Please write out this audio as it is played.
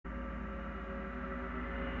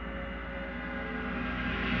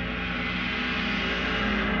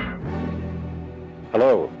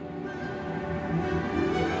Hello.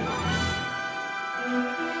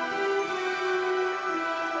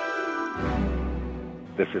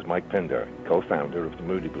 This is Mike Pinder, co-founder of the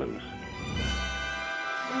Moody Blues.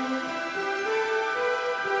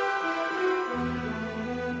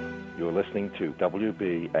 You're listening to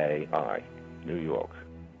WBAI, New York.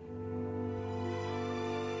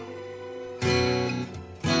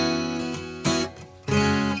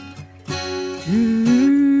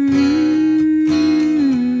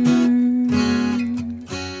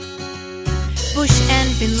 Bush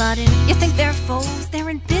and Bin Laden, you think they're foes? They're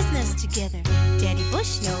in business together. Daddy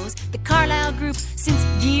Bush knows the Carlyle Group since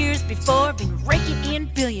years before been raking in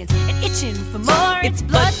billions and itching for more. It's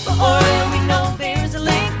blood for oil, we know there's a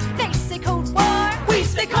link. They say Cold War, we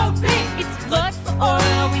say Cold Pink. It's blood for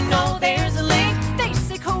oil, we know there's a link. They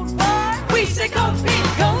say Cold War, we say Cold Pink.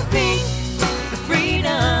 Cold Pink for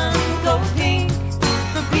freedom, Cold Pink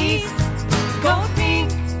for peace, Cold Pink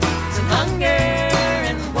till hunger.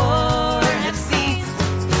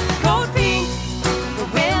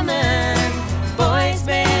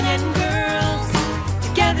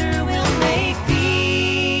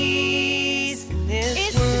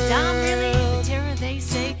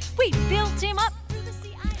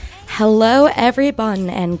 Hello everyone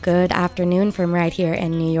and good afternoon from right here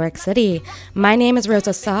in New York City. My name is Rosa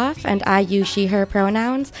Soff and I use she, her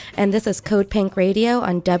pronouns, and this is Code Pink Radio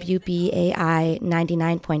on WBAI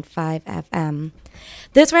 99.5 FM.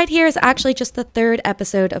 This right here is actually just the third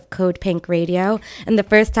episode of Code Pink Radio, and the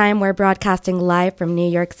first time we're broadcasting live from New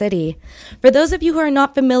York City. For those of you who are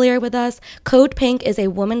not familiar with us, Code Pink is a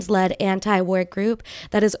women's-led anti-war group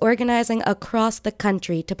that is organizing across the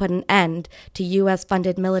country to put an end to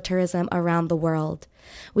U.S.-funded militarism around the world.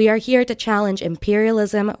 We are here to challenge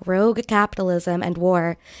imperialism, rogue capitalism, and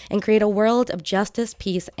war, and create a world of justice,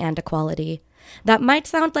 peace, and equality. That might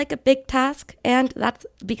sound like a big task, and that's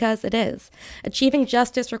because it is. Achieving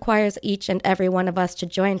justice requires each and every one of us to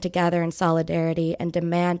join together in solidarity and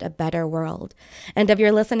demand a better world. And if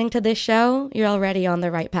you're listening to this show, you're already on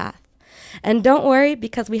the right path. And don't worry,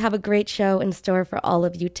 because we have a great show in store for all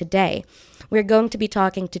of you today. We're going to be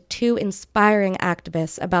talking to two inspiring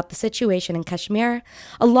activists about the situation in Kashmir,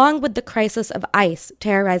 along with the crisis of ICE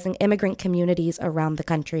terrorizing immigrant communities around the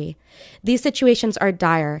country. These situations are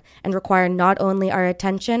dire and require not only our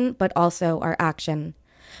attention, but also our action.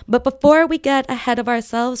 But before we get ahead of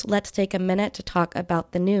ourselves, let's take a minute to talk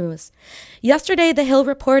about the news. Yesterday, The Hill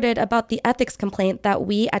reported about the ethics complaint that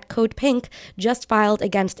we at Code Pink just filed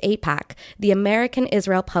against AIPAC, the American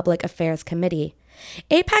Israel Public Affairs Committee.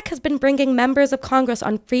 AIPAC has been bringing members of Congress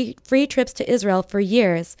on free trips to Israel for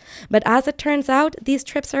years, but as it turns out, these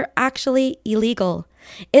trips are actually illegal.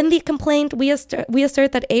 In the complaint, we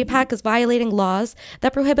assert that AIPAC is violating laws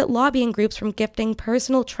that prohibit lobbying groups from gifting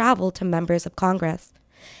personal travel to members of Congress.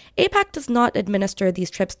 AIPAC does not administer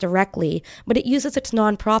these trips directly, but it uses its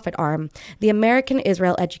nonprofit arm, the American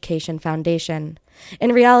Israel Education Foundation.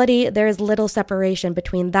 In reality, there is little separation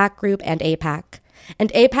between that group and AIPAC.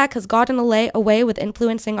 And AIPAC has gotten away with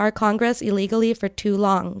influencing our Congress illegally for too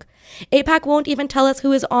long. AIPAC won't even tell us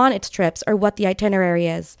who is on its trips or what the itinerary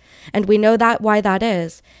is. And we know why that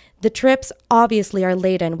is. The trips obviously are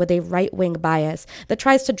laden with a right-wing bias that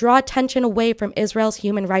tries to draw attention away from Israel's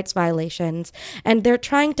human rights violations, and they're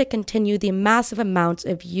trying to continue the massive amounts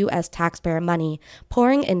of U.S. taxpayer money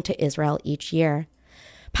pouring into Israel each year.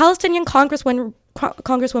 Palestinian Congresswoman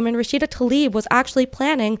Rashida Tlaib was actually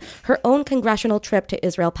planning her own congressional trip to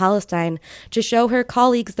Israel-Palestine to show her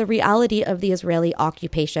colleagues the reality of the Israeli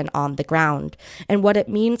occupation on the ground and what it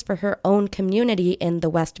means for her own community in the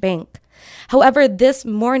West Bank. However, this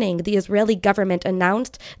morning, the Israeli government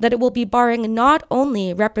announced that it will be barring not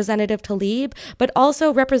only Representative Tlaib, but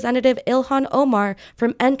also Representative Ilhan Omar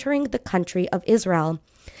from entering the country of Israel.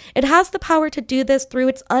 It has the power to do this through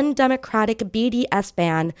its undemocratic BDS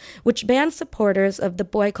ban, which bans supporters of the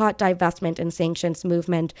boycott, divestment, and sanctions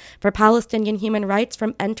movement for Palestinian human rights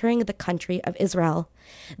from entering the country of Israel.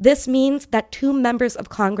 This means that two members of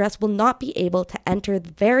Congress will not be able to enter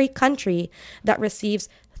the very country that receives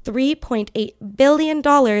 $3.8 billion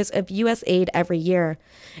of U.S. aid every year.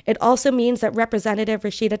 It also means that Representative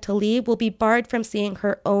Rashida Tlaib will be barred from seeing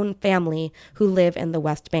her own family who live in the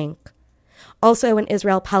West Bank. Also in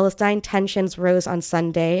Israel-Palestine, tensions rose on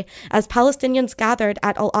Sunday as Palestinians gathered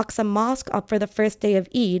at Al-Aqsa Mosque for the first day of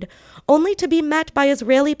Eid, only to be met by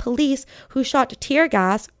Israeli police who shot tear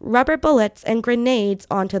gas, rubber bullets, and grenades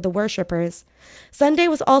onto the worshippers. Sunday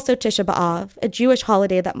was also Tisha B'Av, a Jewish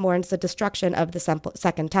holiday that mourns the destruction of the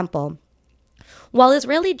Second Temple. While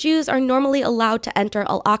Israeli Jews are normally allowed to enter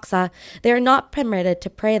Al-Aqsa, they are not permitted to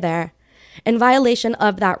pray there. In violation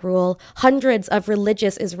of that rule, hundreds of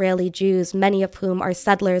religious Israeli Jews, many of whom are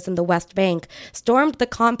settlers in the West Bank, stormed the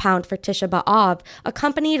compound for Tisha B'Av,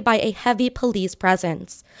 accompanied by a heavy police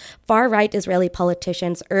presence. Far-right Israeli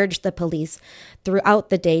politicians urged the police throughout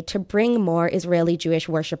the day to bring more Israeli Jewish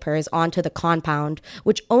worshippers onto the compound,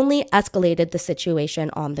 which only escalated the situation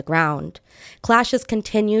on the ground. Clashes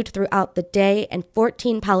continued throughout the day, and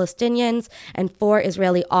 14 Palestinians and 4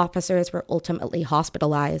 Israeli officers were ultimately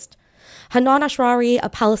hospitalized. Hanan Ashrari, a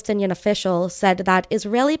Palestinian official, said that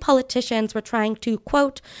Israeli politicians were trying to,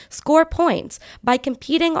 quote, score points by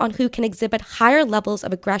competing on who can exhibit higher levels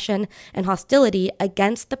of aggression and hostility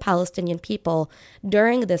against the Palestinian people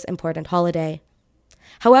during this important holiday.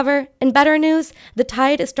 However, in better news, the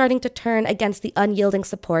tide is starting to turn against the unyielding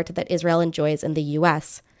support that Israel enjoys in the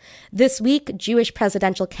U.S. This week, Jewish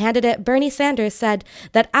presidential candidate Bernie Sanders said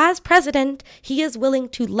that as president, he is willing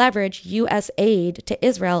to leverage U.S. aid to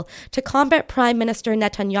Israel to combat Prime Minister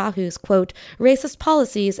Netanyahu's, quote, racist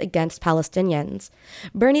policies against Palestinians.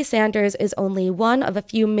 Bernie Sanders is only one of a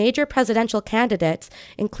few major presidential candidates,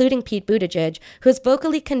 including Pete Buttigieg, who has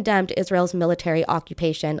vocally condemned Israel's military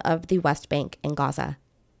occupation of the West Bank and Gaza.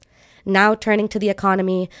 Now turning to the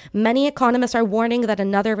economy, many economists are warning that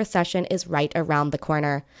another recession is right around the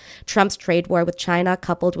corner. Trump's trade war with China,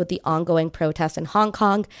 coupled with the ongoing protests in Hong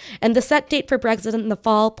Kong, and the set date for Brexit in the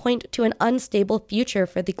fall point to an unstable future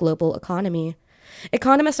for the global economy.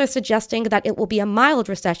 Economists are suggesting that it will be a mild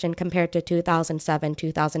recession compared to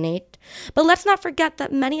 2007-2008. But let's not forget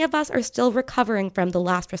that many of us are still recovering from the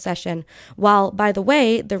last recession, while, by the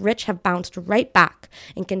way, the rich have bounced right back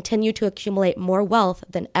and continue to accumulate more wealth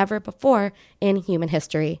than ever before in human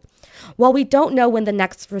history. While we don't know when the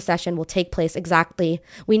next recession will take place exactly,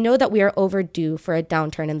 we know that we are overdue for a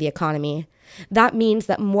downturn in the economy. That means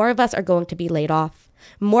that more of us are going to be laid off.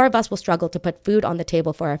 More of us will struggle to put food on the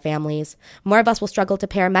table for our families. More of us will struggle to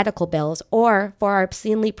pay our medical bills or for our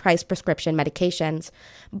obscenely priced prescription medications.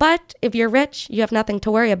 But if you're rich, you have nothing to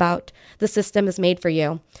worry about. The system is made for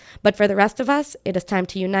you. But for the rest of us, it is time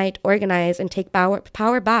to unite, organize, and take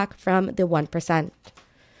power back from the 1%.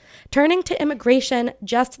 Turning to immigration,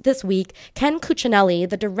 just this week, Ken Cuccinelli,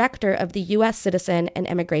 the director of the U.S. Citizen and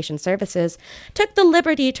Immigration Services, took the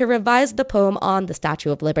liberty to revise the poem on the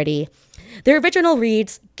Statue of Liberty. The original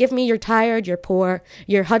reads, "Give me your tired, your poor,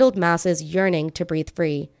 your huddled masses yearning to breathe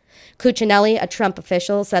free." Cuccinelli, a Trump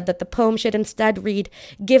official, said that the poem should instead read,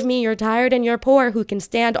 "Give me your tired and your poor who can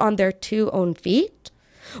stand on their 2 own feet."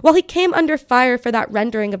 While he came under fire for that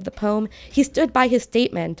rendering of the poem, he stood by his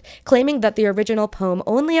statement, claiming that the original poem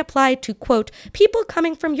only applied to, quote, people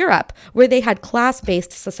coming from Europe, where they had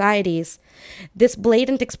class-based societies. This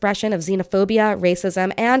blatant expression of xenophobia,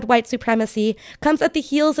 racism, and white supremacy comes at the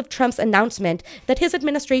heels of Trump's announcement that his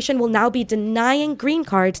administration will now be denying green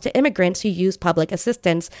cards to immigrants who use public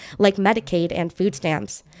assistance, like Medicaid and food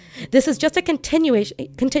stamps. This is just a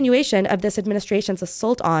continuation of this administration's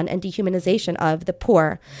assault on and dehumanization of the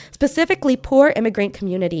poor, specifically poor immigrant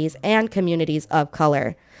communities and communities of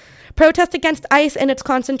color. Protests against ICE and its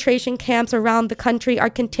concentration camps around the country are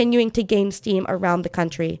continuing to gain steam around the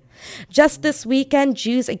country. Just this weekend,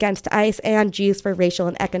 Jews Against ICE and Jews for Racial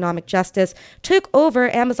and Economic Justice took over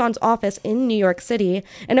Amazon's office in New York City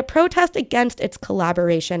in a protest against its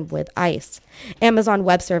collaboration with ICE. Amazon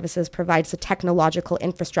Web Services provides the technological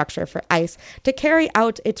infrastructure for ICE to carry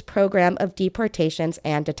out its program of deportations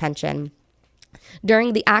and detention.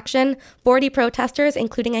 During the action, 40 protesters,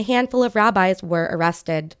 including a handful of rabbis, were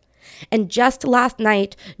arrested. And just last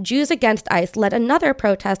night, Jews Against ICE led another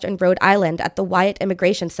protest in Rhode Island at the Wyatt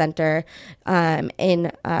Immigration Center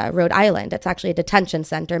in Rhode Island. It's actually a detention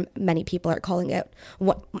center. Many people are calling it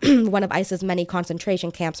one of ICE's many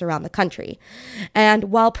concentration camps around the country. And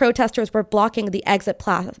while protesters were blocking the exit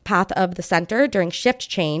path of the center during shift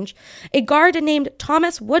change, a guard named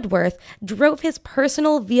Thomas Woodworth drove his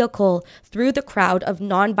personal vehicle through the crowd of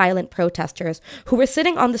nonviolent protesters who were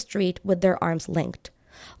sitting on the street with their arms linked.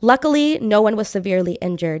 Luckily, no one was severely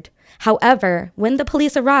injured. However, when the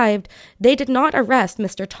police arrived, they did not arrest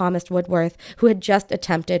Mr. Thomas Woodworth, who had just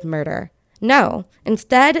attempted murder. No,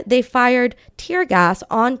 instead, they fired tear gas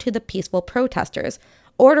onto the peaceful protesters,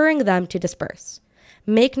 ordering them to disperse.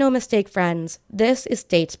 Make no mistake, friends, this is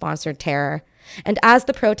state-sponsored terror. And as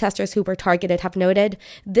the protesters who were targeted have noted,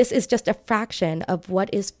 this is just a fraction of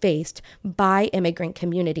what is faced by immigrant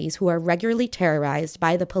communities who are regularly terrorized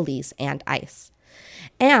by the police and ICE.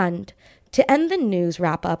 And to end the news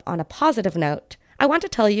wrap-up on a positive note, I want to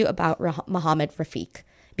tell you about Mohammed Rafiq,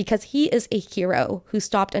 because he is a hero who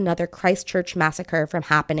stopped another Christchurch massacre from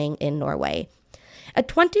happening in Norway. A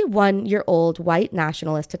 21-year-old white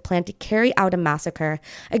nationalist had planned to carry out a massacre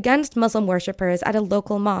against Muslim worshippers at a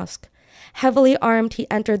local mosque. Heavily armed, he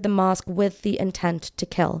entered the mosque with the intent to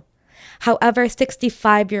kill. However,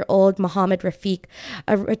 65-year-old Mohammad Rafiq,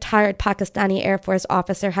 a retired Pakistani Air Force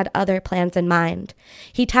officer, had other plans in mind.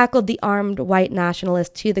 He tackled the armed white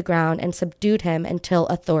nationalist to the ground and subdued him until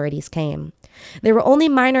authorities came. There were only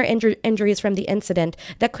minor injuries from the incident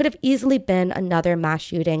that could have easily been another mass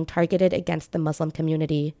shooting targeted against the Muslim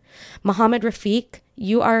community. Mohammad Rafiq,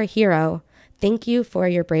 you are a hero. Thank you for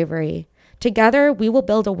your bravery. Together, we will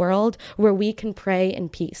build a world where we can pray in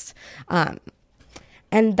peace.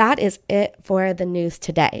 And that is it for the news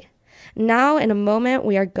today. Now, in a moment,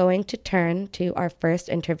 we are going to turn to our first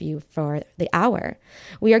interview for the hour.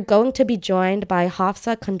 We are going to be joined by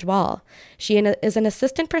Hafsa Khandwal. She is an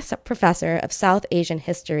assistant professor of South Asian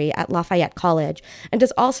history at Lafayette College and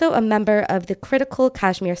is also a member of the Critical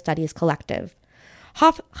Kashmir Studies Collective.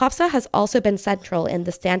 Hafsa has also been central in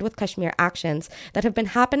the Stand with Kashmir actions that have been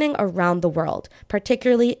happening around the world,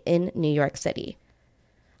 particularly in New York City.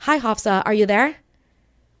 Hi, Hafsa. Are you there?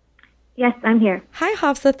 Yes, I'm here. Hi,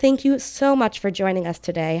 Hafsa. Thank you so much for joining us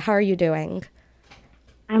today. How are you doing?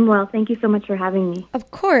 I'm well. Thank you so much for having me.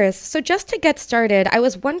 Of course. So just to get started, I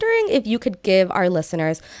was wondering if you could give our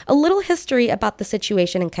listeners a little history about the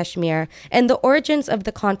situation in Kashmir and the origins of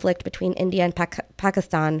the conflict between India and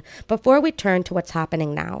Pakistan before we turn to what's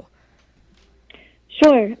happening now.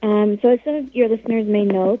 Sure. So as some of your listeners may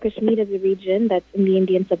know, Kashmir is a region that's in the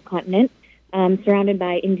Indian subcontinent, surrounded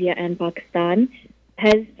by India and Pakistan.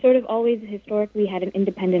 Has sort of always historically had an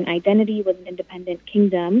independent identity, was an independent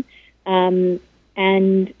kingdom. And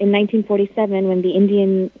in 1947, when the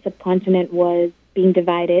Indian subcontinent was being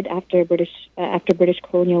divided after British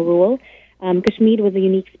colonial rule, Kashmir was a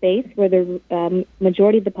unique space where the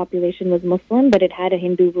majority of the population was Muslim, but it had a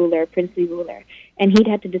Hindu ruler, a princely ruler, and he'd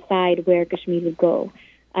had to decide where Kashmir would go.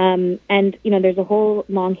 And, there's a whole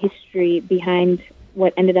long history behind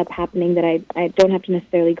what ended up happening that I don't have to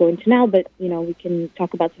necessarily go into now, but, we can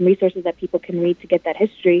talk about some resources that people can read to get that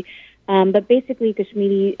history. But basically,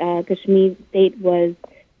 Kashmir state was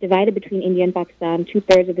divided between India and Pakistan.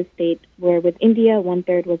 2/3 of the state were with India,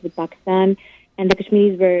 1/3 was with Pakistan, and the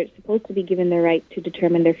Kashmiris were supposed to be given the right to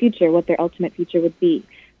determine their future, what their ultimate future would be.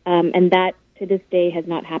 And that, to this day, has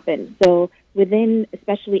not happened. So within,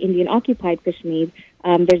 especially Indian-occupied Kashmir,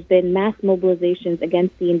 there's been mass mobilizations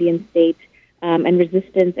against the Indian state and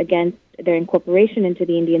resistance against their incorporation into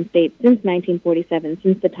the Indian state since 1947,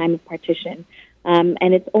 since the time of partition.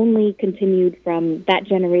 And it's only continued from that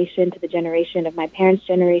generation to the generation of my parents'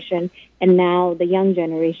 generation, and now the young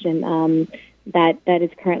generation that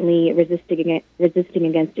is currently resisting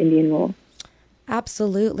against Indian rule.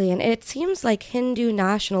 Absolutely. And it seems like Hindu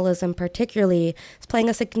nationalism particularly is playing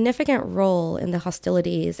a significant role in the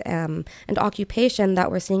hostilities and occupation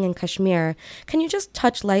that we're seeing in Kashmir. Can you just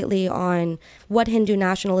touch lightly on what Hindu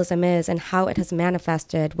nationalism is and how it has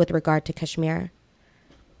manifested with regard to Kashmir?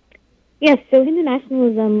 Yes, so Hindu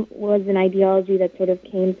nationalism was an ideology that sort of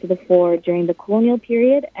came to the fore during the colonial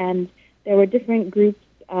period, and there were different groups,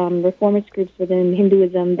 reformist groups within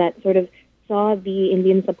Hinduism that sort of saw the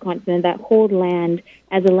Indian subcontinent, that whole land,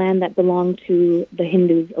 as a land that belonged to the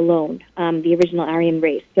Hindus alone, the original Aryan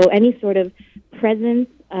race. So any sort of presence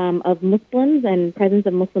of Muslims and presence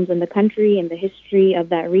of Muslims in the country and the history of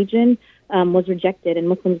that region was rejected, and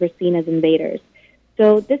Muslims were seen as invaders.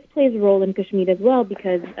 So this plays a role in Kashmir as well,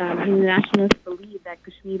 because Hindu nationalists believe that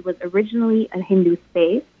Kashmir was originally a Hindu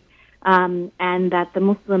space, and that the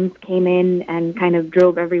Muslims came in and kind of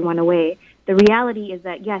drove everyone away. The reality is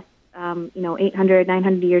that, yes, 800,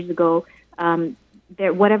 900 years ago,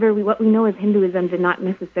 what we know as Hinduism did not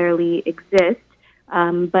necessarily exist,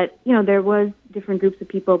 but, there was different groups of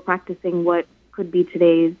people practicing what could be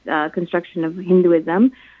today's construction of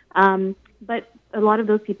Hinduism, but a lot of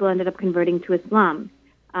those people ended up converting to Islam.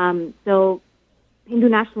 So Hindu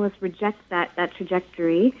nationalists reject that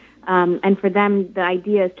trajectory, and for them, the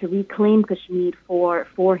idea is to reclaim Kashmir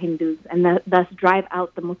for Hindus and thus drive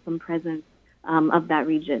out the Muslim presence of that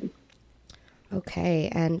region. Okay,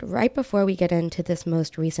 and right before we get into this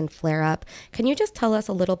most recent flare-up, can you just tell us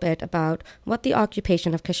a little bit about what the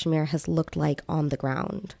occupation of Kashmir has looked like on the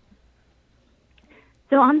ground?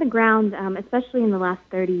 So on the ground, especially in the last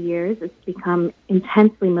 30 years, it's become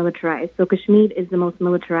intensely militarized. So Kashmir is the most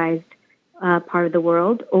militarized part of the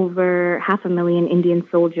world. Over 500,000 Indian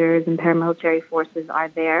soldiers and paramilitary forces are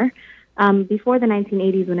there. Before the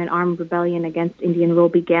 1980s, when an armed rebellion against Indian rule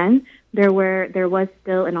began, there was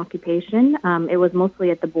still an occupation. It was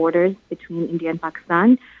mostly at the borders between India and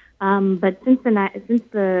Pakistan. But since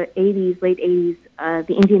the 80s, late 80s,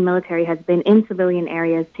 the Indian military has been in civilian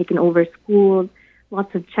areas, taken over schools,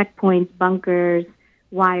 lots of checkpoints, bunkers,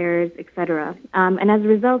 wires, etc. And as a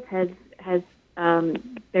result, there's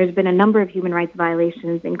been a number of human rights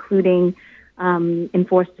violations, including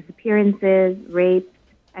enforced disappearances, rapes,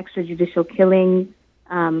 extrajudicial killings,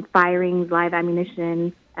 firings, live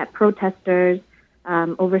ammunition at protesters.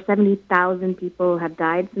 Over 70,000 people have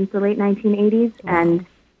died since the late 1980s, and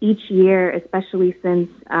each year, especially since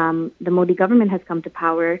the Modi government has come to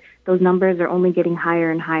power, those numbers are only getting higher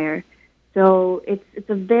and higher. So it's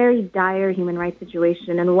a very dire human rights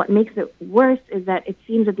situation, and what makes it worse is that it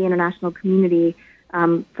seems that the international community,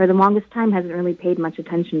 for the longest time, hasn't really paid much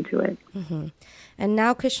attention to it. Mm-hmm. And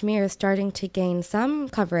now Kashmir is starting to gain some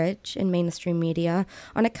coverage in mainstream media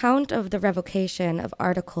on account of the revocation of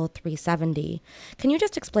Article 370. Can you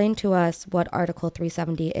just explain to us what Article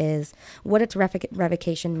 370 is, what its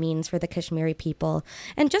revocation means for the Kashmiri people,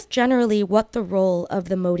 and just generally what the role of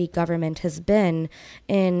the Modi government has been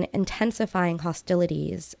in intensifying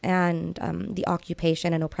hostilities and the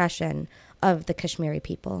occupation and oppression of the Kashmiri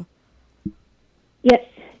people? Yes.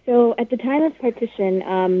 So at the time of partition,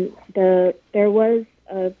 there was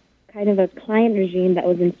a kind of a client regime that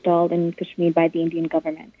was installed in Kashmir by the Indian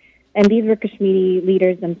government. And these were Kashmiri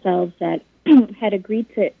leaders themselves that had agreed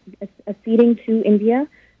to a ceding to India,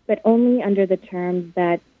 but only under the terms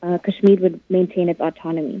that Kashmir would maintain its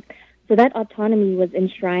autonomy. So that autonomy was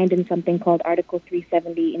enshrined in something called Article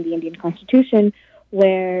 370 in the Indian Constitution,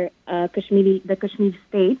 where the Kashmir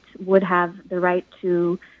state would have the right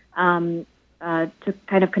to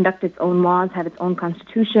kind of conduct its own laws, have its own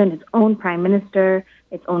constitution, its own prime minister,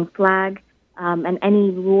 its own flag, and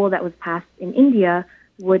any rule that was passed in India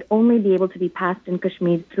would only be able to be passed in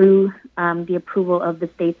Kashmir through the approval of the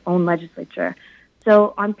state's own legislature.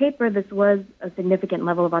 So on paper, this was a significant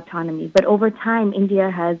level of autonomy, but over time,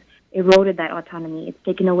 India has eroded that autonomy. It's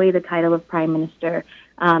taken away the title of prime minister.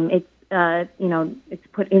 It's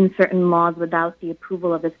put in certain laws without the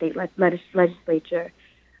approval of the state legislature.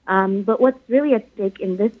 But what's really at stake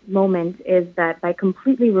in this moment is that by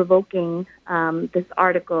completely revoking this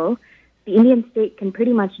article, the Indian state can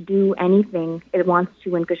pretty much do anything it wants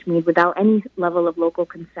to in Kashmir without any level of local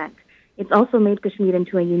consent. It's also made Kashmir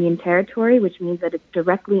into a union territory, which means that it's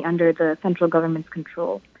directly under the central government's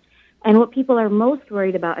control. And what people are most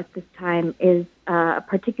worried about at this time is a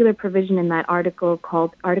particular provision in that article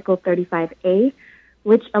called Article 35A,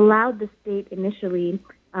 which allowed the state initially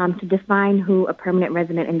to define who a permanent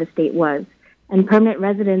resident in the state was. And permanent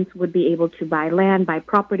residents would be able to buy land, buy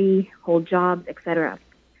property, hold jobs, etc.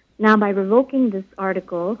 Now, by revoking this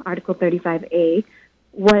article, Article 35A,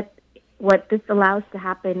 what this allows to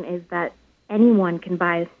happen is that any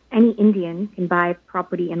Indian can buy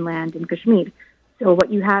property and land in Kashmir. So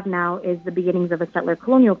what you have now is the beginnings of a settler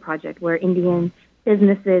colonial project where Indian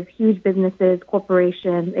businesses, huge businesses,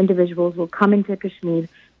 corporations, individuals will come into Kashmir,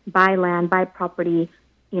 buy land, buy property,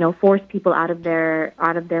 force people out of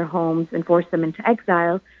their homes and force them into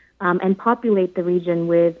exile, and populate the region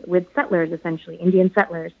with settlers, essentially, Indian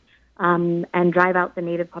settlers, and drive out the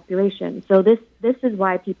native population. So this is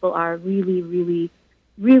why people are really, really,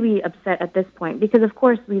 really upset at this point, because of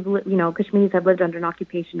course Kashmiris have lived under an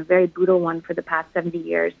occupation, a very brutal one for the past 70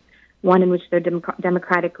 years, one in which their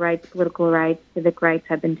democratic rights, political rights, civic rights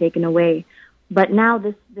have been taken away. But now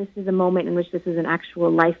this is a moment in which this is an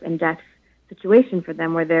actual life and death situation for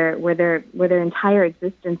them, where their entire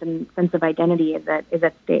existence and sense of identity is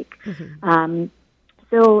at stake. Mm-hmm.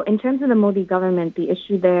 So in terms of the Modi government, the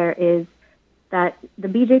issue there is that the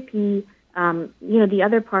BJP, the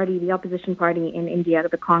other party, the opposition party in India,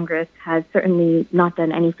 the Congress, has certainly not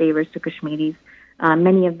done any favors to Kashmiris.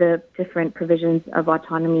 Many of the different provisions of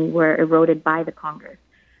autonomy were eroded by the Congress.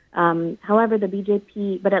 However, the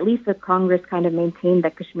BJP, but at least the Congress kind of maintained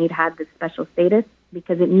that Kashmir had this special status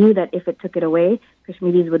because it knew that if it took it away,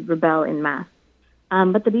 Kashmiris would rebel en masse.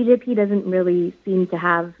 But the BJP doesn't really seem to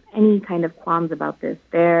have any kind of qualms about this.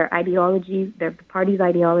 Their ideology, the party's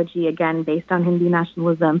ideology, again, based on Hindu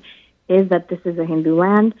nationalism, is that this is a Hindu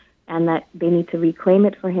land and that they need to reclaim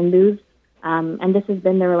it for Hindus. And this has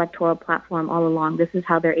been their electoral platform all along. This is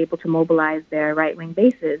how they're able to mobilize their right-wing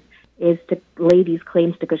bases, is to lay these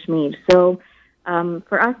claims to Kashmir. So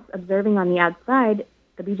for us observing on the outside,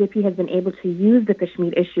 the BJP has been able to use the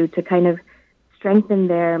Kashmir issue to kind of strengthen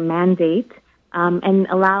their mandate and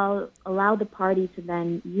allow the party to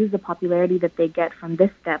then use the popularity that they get from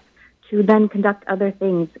this step to then conduct other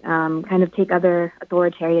things, kind of take other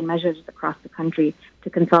authoritarian measures across the country to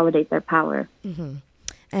consolidate their power. Mm-hmm.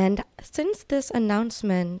 And since this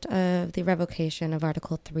announcement of the revocation of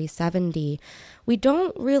Article 370, we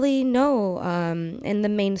don't really know in the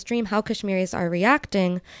mainstream how Kashmiris are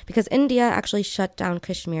reacting because India actually shut down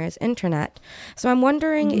Kashmir's internet. So I'm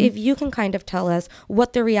wondering if you can kind of tell us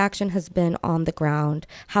what the reaction has been on the ground,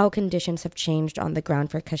 how conditions have changed on the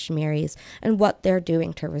ground for Kashmiris, and what they're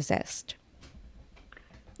doing to resist.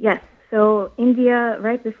 Yes. So India,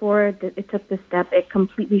 right before it took this step, it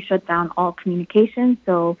completely shut down all communication.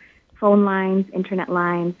 So phone lines, internet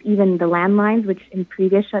lines, even the landlines, which in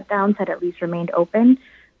previous shutdowns had at least remained open.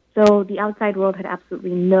 So the outside world had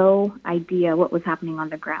absolutely no idea what was happening on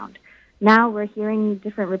the ground. Now we're hearing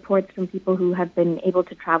different reports from people who have been able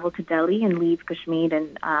to travel to Delhi and leave Kashmir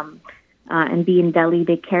and be in Delhi.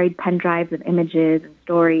 They carried pen drives of images and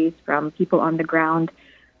stories from people on the ground.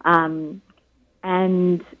 And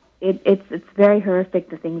it's very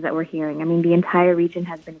horrific, the things that we're hearing. I mean, the entire region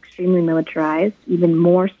has been extremely militarized, even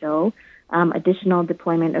more so. Additional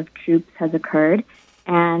deployment of troops has occurred,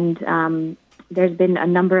 and there's been a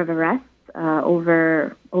number of arrests,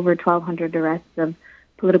 over 1,200 arrests of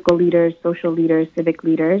political leaders, social leaders, civic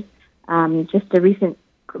leaders. Just a recent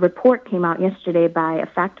report came out yesterday by a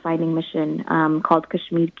fact-finding mission called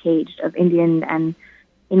Kashmir Caged of Indian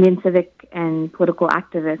civic and political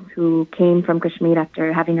activists who came from Kashmir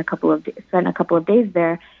after having spent a couple of days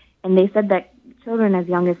there, and they said that children as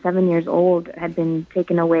young as 7 years old had been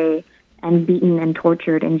taken away and beaten and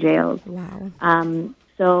tortured in jails. Wow.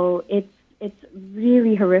 So it's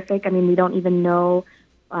really horrific. I mean, we don't even know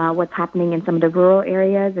what's happening in some of the rural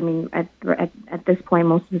areas. I mean, at this point,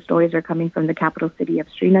 most of the stories are coming from the capital city of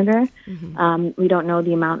Srinagar. We don't know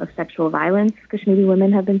the amount of sexual violence Kashmiri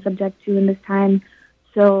women have been subject to in this time.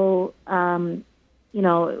 So,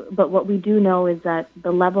 but what we do know is that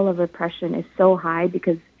the level of repression is so high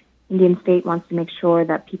because Indian state wants to make sure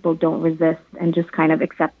that people don't resist and just kind of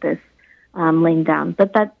accept this laying down.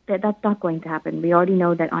 But that's not going to happen. We already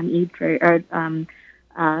know that on Eid,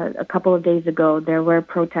 a couple of days ago, there were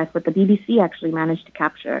protests, but the BBC actually managed to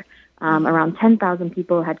capture. Around 10,000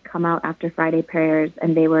 people had come out after Friday prayers,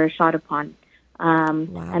 and they were shot upon.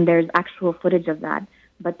 Wow. And there's actual footage of that.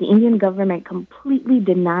 But the Indian government completely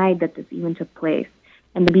denied that this even took place.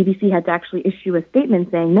 And the BBC had to actually issue a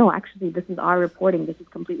statement saying, no, actually, this is our reporting. This is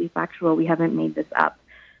completely factual. We haven't made this up.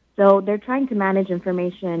 So they're trying to manage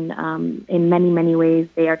information in many, many ways.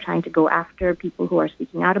 They are trying to go after people who are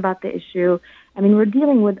speaking out about the issue. I mean, we're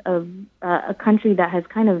dealing with a country that has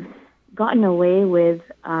kind of gotten away with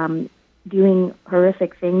doing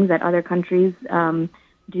horrific things that other countries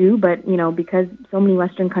do, but because so many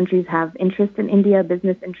Western countries have interest in India,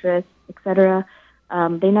 business interests, etc.,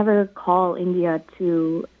 they never call India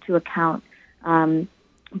to account.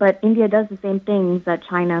 But India does the same things that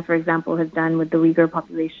China, for example, has done with the Uyghur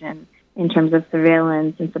population in terms of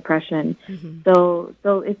surveillance and suppression. So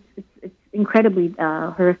it's incredibly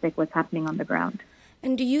horrific what's happening on the ground.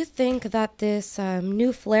 And do you think that this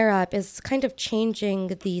new flare-up is kind of changing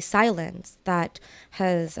the silence that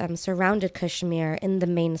has surrounded Kashmir in the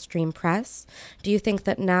mainstream press? Do you think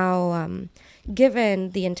that now,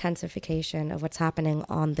 given the intensification of what's happening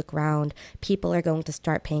on the ground, people are going to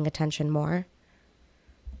start paying attention more?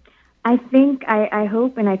 I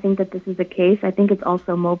hope, and I think that this is the case. I think it's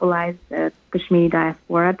also mobilized the Kashmiri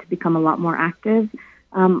diaspora to become a lot more active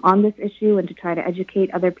on this issue and to try to educate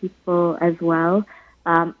other people as well.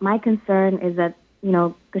 My concern is that,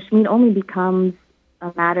 Kashmir only becomes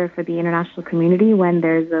a matter for the international community when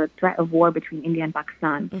there's a threat of war between India and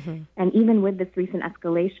Pakistan. And even with this recent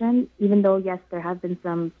escalation, even though, yes, there have been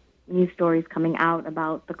some news stories coming out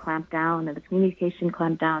about the clampdown and the communication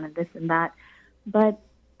clampdown and this and that, but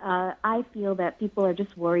I feel that people are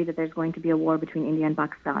just worried that there's going to be a war between India and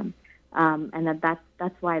Pakistan. And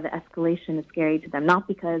that's why the escalation is scary to them, not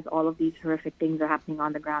because all of these horrific things are happening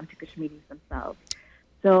on the ground to Kashmiris themselves.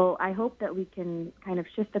 So I hope that we can kind of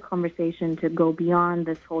shift the conversation to go beyond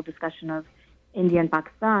this whole discussion of India and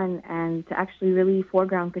Pakistan and to actually really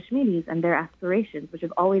foreground Kashmiris and their aspirations, which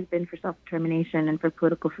have always been for self-determination and for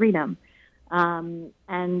political freedom. And,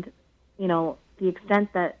 the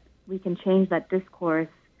extent that we can change that discourse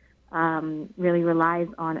really relies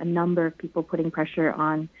on a number of people putting pressure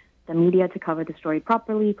on the media to cover the story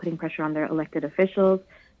properly, putting pressure on their elected officials.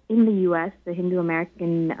 In the U.S., the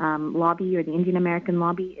Hindu-American lobby or the Indian-American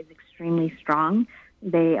lobby is extremely strong.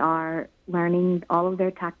 They are learning all of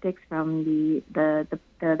their tactics from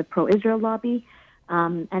the pro-Israel lobby,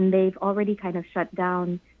 and they've already kind of shut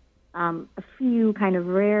down a few kind of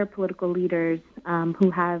rare political leaders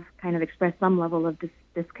who have kind of expressed some level of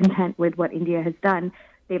discontent with what India has done.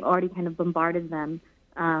 They've already kind of bombarded them.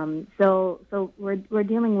 So we're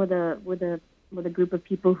dealing with a with a group of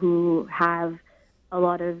people who have a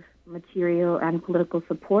lot of material and political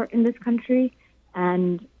support in this country,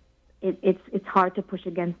 and it's hard to push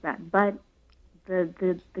against that. But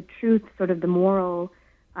the truth, sort of the moral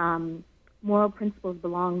principles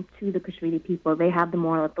belong to the Kashmiri people. They have the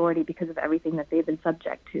moral authority because of everything that they've been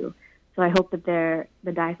subject to. So I hope that the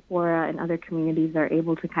diaspora and other communities are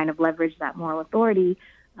able to kind of leverage that moral authority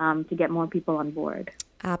to get more people on board.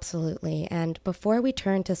 Absolutely. And before we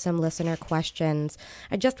turn to some listener questions,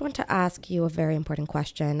 I just want to ask you a very important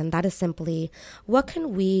question, and that is simply, what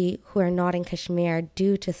can we who are not in Kashmir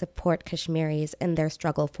do to support Kashmiris in their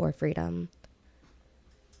struggle for freedom?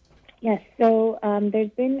 Yes, so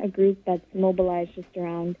there's been a group that's mobilized just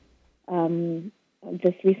around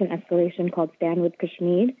this recent escalation called Stand with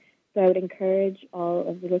Kashmir. So I would encourage all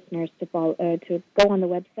of the listeners to follow, to go on the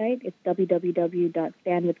website. It's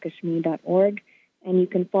www.standwithkashmir.org. And you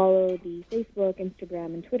can follow the Facebook,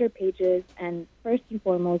 Instagram, and Twitter pages. And first and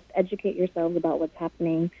foremost, educate yourselves about what's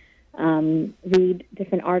happening. Read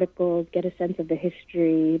different articles, get a sense of the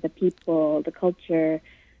history, the people, the culture.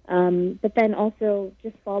 But then also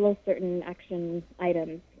just follow certain action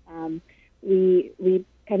items. We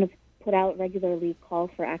kind of put out regularly call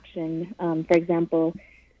for action. For example,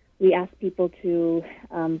 we asked people to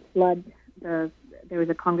flood there was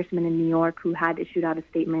a congressman in New York who had issued out a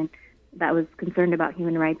statement that was concerned about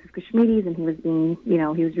human rights of Kashmiris, and he was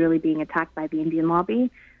really being attacked by the Indian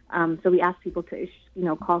lobby. So we asked people to,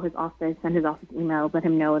 call his office, send his office email, let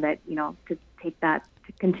him know that, to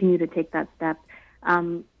continue to take that step.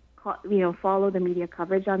 Follow the media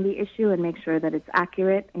coverage on the issue and make sure that it's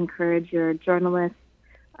accurate. Encourage your journalists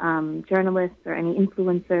or any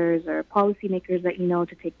influencers or policymakers that you know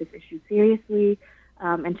to take this issue seriously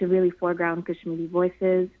and to really foreground Kashmiri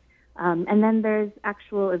voices. And then there's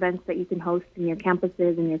actual events that you can host in your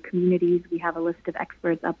campuses and your communities. We have a list of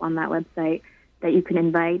experts up on that website that you can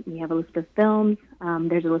invite. We have a list of films.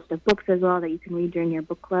 There's a list of books as well that you can read during your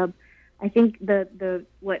book club. I think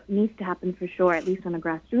what needs to happen for sure, at least on a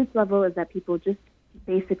grassroots level, is that people just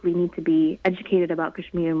basically need to be educated about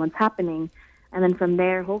Kashmir and what's happening. And then from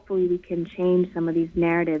there, hopefully we can change some of these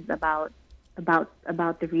narratives about the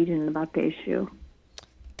region and about the issue.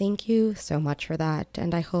 Thank you so much for that.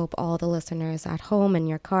 And I hope all the listeners at home in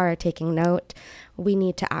your car are taking note. We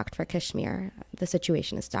need to act for Kashmir. The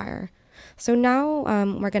situation is dire. So now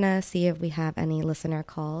we're going to see if we have any listener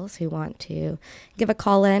calls who want to give a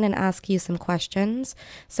call in and ask you some questions.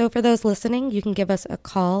 So for those listening, you can give us a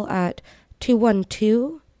call at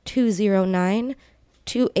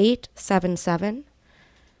 212-209-2877.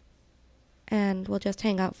 And we'll just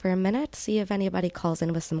hang out for a minute, see if anybody calls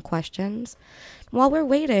in with some questions. While we're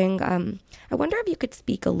waiting, I wonder if you could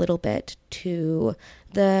speak a little bit to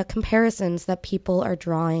the comparisons that people are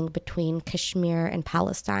drawing between Kashmir and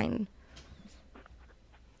Palestine.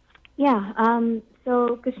 Yeah,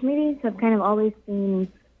 so Kashmiris have kind of always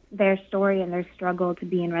seen their story and their struggle to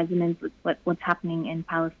be in resonance with what's happening in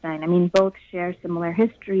Palestine. I mean, both share similar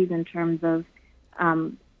histories in terms of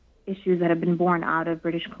issues that have been born out of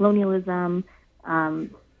British colonialism,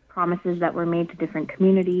 promises that were made to different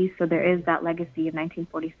communities. So there is that legacy of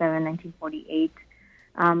 1947, 1948.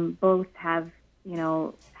 Both have,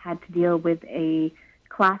 had to deal with a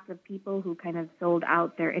class of people who kind of sold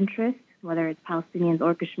out their interests, whether it's Palestinians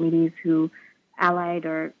or Kashmiris who allied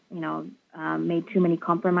or, made too many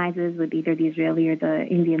compromises with either the Israeli or the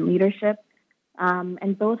Indian leadership.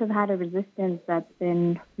 And both have had a resistance that's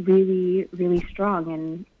been really, really strong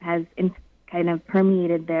and has kind of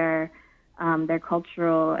permeated their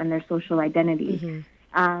cultural and their social identity.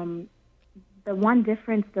 Mm-hmm. The one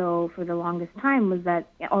difference, though, for the longest time was that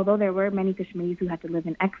although there were many Kashmiris who had to live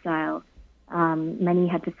in exile, many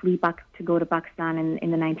had to flee to go to Pakistan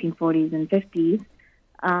in the 1940s and 50s.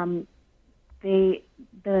 The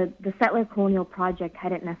settler colonial project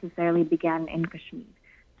hadn't necessarily begun in Kashmir.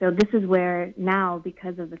 So this is where now,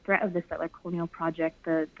 because of the threat of the settler colonial project,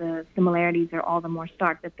 the similarities are all the more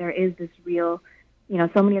stark, that there is this real,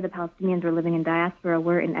 so many of the Palestinians were living in diaspora,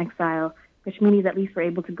 were in exile. Kashmiris at least were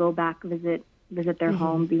able to go back, visit their mm-hmm.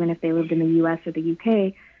 homes, even if they lived in the U.S. or the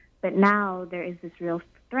U.K. But now there is this real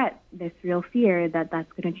threat, this real fear that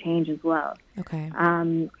that's going to change as well. Okay.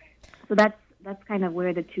 So that's kind of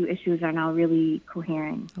where the two issues are now really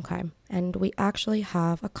cohering. Okay. And we actually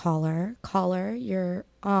have a caller. Caller, you're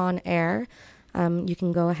on air. You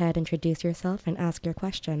can go ahead, introduce yourself, and ask your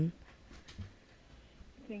question.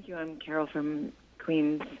 Thank you. I'm Carol from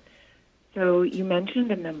Queens. So you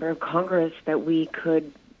mentioned a member of Congress that we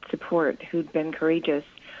could support who'd been courageous,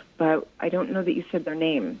 but I don't know that you said their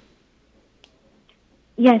name.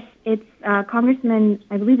 Yes, it's Congressman,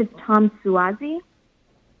 I believe it's Tom Suozzi.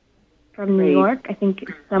 from New York. I think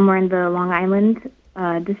somewhere in the Long Island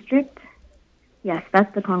district. Yes,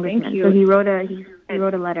 that's the congressman. Thank you. So he wrote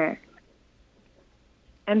a letter.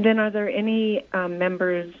 And then, are there any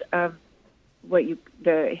members of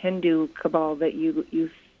the Hindu cabal that you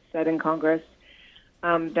said in Congress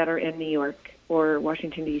that are in New York or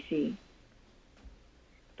Washington D.C.?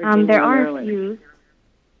 There are a few.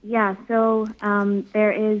 Yeah. So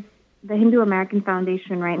there is the Hindu American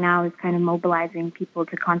Foundation right now is kind of mobilizing people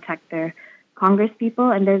to contact their Congress people,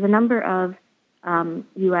 and there's a number of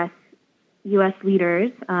U.S.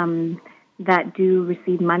 leaders that do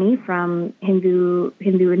receive money from Hindu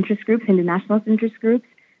interest groups, Hindu nationalist interest groups.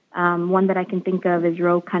 One that I can think of is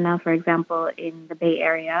Ro Khanna, for example, in the Bay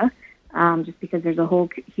Area, just because there's a whole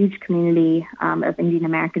huge community of Indian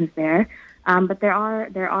Americans there. But there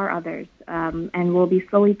are others, and we'll be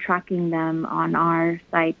slowly tracking them on our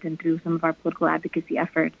site and through some of our political advocacy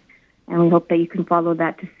efforts. And we hope that you can follow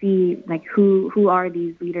that to see like who are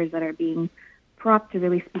these leaders that are being propped to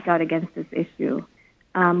really speak out against this issue.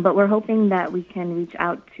 But we're hoping that we can reach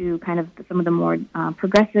out to kind of some of the more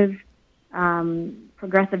progressive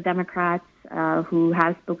Democrats who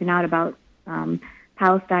have spoken out about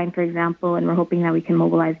Palestine, for example, and we're hoping that we can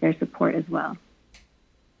mobilize their support as well.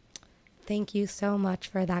 Thank you so much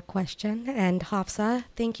for that question. And Hafsa,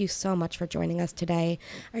 thank you so much for joining us today.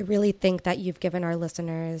 I really think that you've given our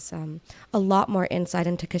listeners a lot more insight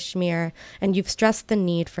into Kashmir, and you've stressed the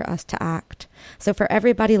need for us to act. So for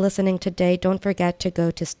everybody listening today, don't forget to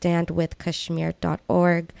go to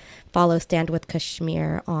standwithkashmir.org, follow Stand With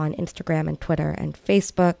Kashmir on Instagram and Twitter and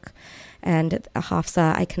Facebook. And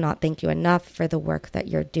Hafsa, I cannot thank you enough for the work that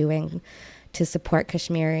you're doing to support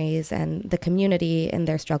Kashmiris and the community in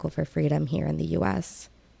their struggle for freedom here in the U.S.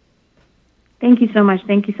 Thank you so much.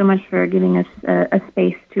 Thank you so much for giving us a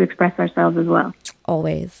space to express ourselves as well.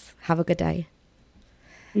 Always. Have a good day.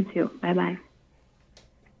 You too. Bye-bye.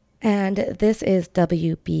 And this is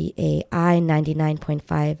WBAI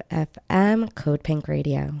 99.5 FM, Code Pink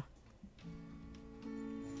Radio.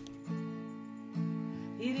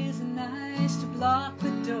 It isn't nice to block the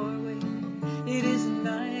doorway. It isn't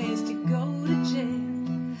nice to go to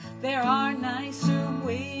jail. There are nicer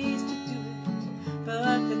ways to do it,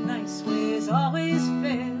 but the nice ways always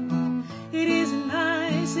fail. It isn't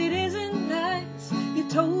nice, it isn't nice. You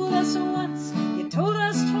told us once, you told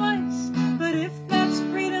us twice, but if that's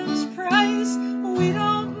freedom's price, we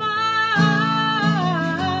don't mind.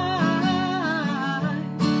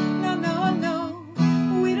 No, no, no,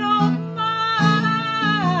 we don't mind.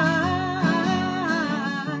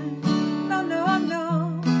 No, no,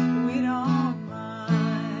 no, we don't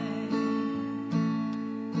mind.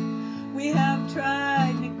 We have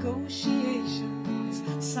tried negotiations,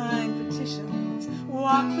 signed petitions,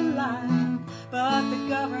 walked the line, but the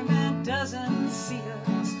government doesn't see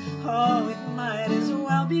us. Oh, it might as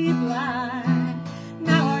well be blind.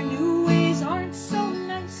 Now our new ways aren't so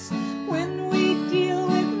nice when we deal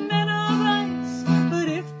with men of ice, but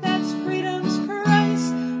if that's freedom's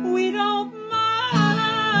price, we don't mind.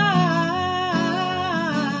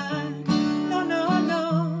 No, no,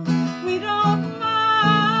 no, we don't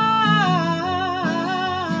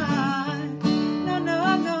mind. No,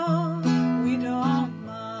 no, no, we don't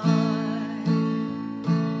mind.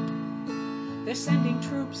 They're sending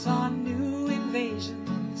troops on new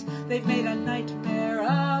invasions. They've made a nightmare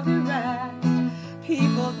of Iraq.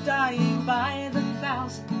 People dying by the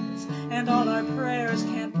thousands, and all our prayers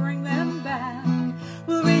can't bring them back.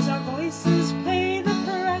 We'll raise our voices, pay the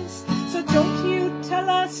price. So don't you tell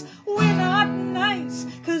us we're not nice,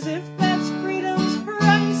 'cause if that's freedom's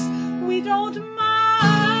price, we don't mind.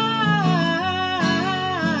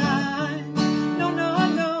 No, no,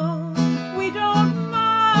 no, we don't mind.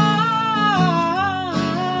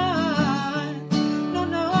 No,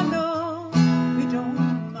 no, no, we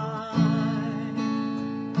don't mind.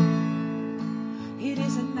 It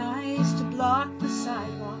isn't nice to block the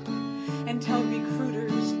sidewalk and tell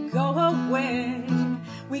recruiters go away.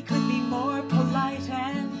 We could be more polite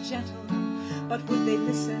and gentle, but would they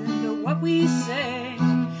listen to what we say?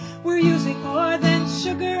 We're using more than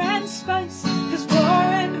sugar and spice, 'cause war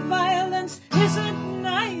and violence isn't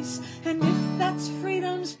nice. And if that's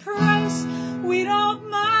freedom's price, we don't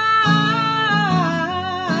mind.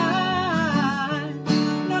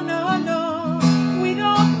 No, no, no, we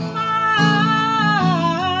don't mind.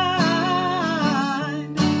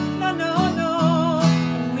 No, no, no,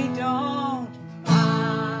 we don't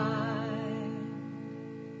mind.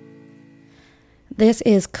 This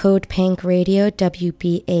is Code Pink Radio,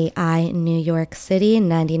 WBAI New York City,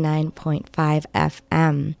 99.5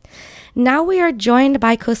 FM. Now we are joined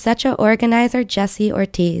by Cosecha organizer Jesse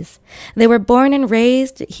Ortiz. They were born and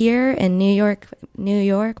raised here in New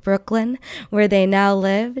York, Brooklyn, where they now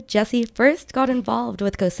live. Jesse first got involved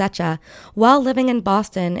with Cosecha while living in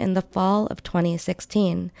Boston in the fall of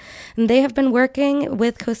 2016. And they have been working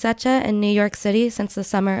with Cosecha in New York City since the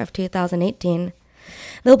summer of 2018.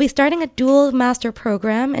 They'll be starting a dual master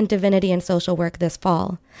program in divinity and social work this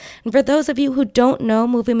fall. And for those of you who don't know,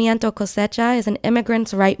 Movimiento Cosecha is an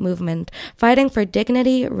immigrants' right movement fighting for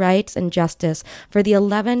dignity, rights, and justice for the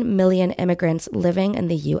 11 million immigrants living in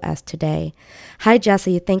the U.S. today. Hi,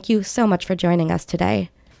 Jesse. Thank you so much for joining us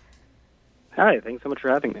today. Hi, thanks so much for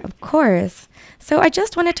having me. Of course. So I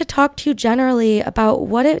just wanted to talk to you generally about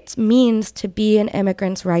what it means to be an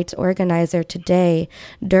immigrants' rights organizer today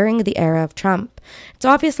during the era of Trump. It's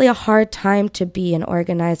obviously a hard time to be an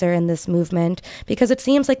organizer in this movement because it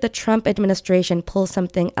seems like the Trump administration pulls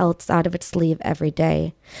something else out of its sleeve every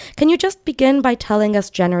day. Can you just begin by telling us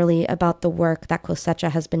generally about the work that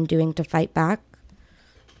Cosecha has been doing to fight back?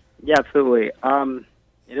 Yeah, absolutely.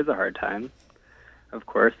 It is a hard time, of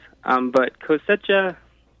course. But Cosecha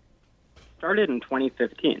started in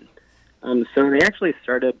 2015. So they actually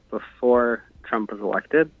started before Trump was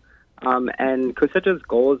elected. And Cosecha's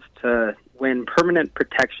goal is to win permanent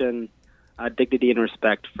protection, dignity, and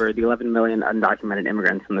respect for the 11 million undocumented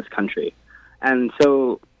immigrants in this country. And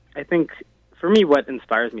so I think, for me, what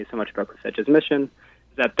inspires me so much about Cosecha's mission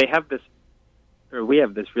is that we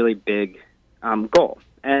have this really big goal.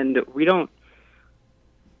 And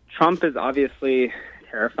Trump is obviously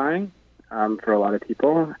terrifying for a lot of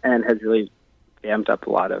people and has really amped up a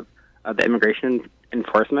lot of the immigration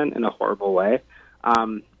enforcement in a horrible way.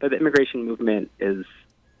 But the immigration movement is,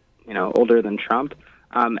 older than Trump,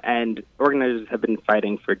 and organizers have been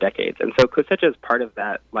fighting for decades. And so Cosecha is part of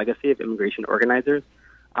that legacy of immigration organizers.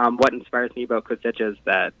 What inspires me about Cosecha is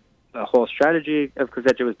that the whole strategy of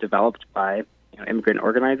Cosecha was developed by immigrant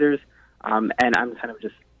organizers, and I'm kind of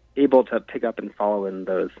just able to pick up and follow in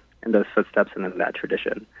those footsteps and in that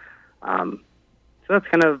tradition. So that's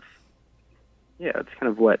kind of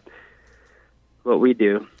what we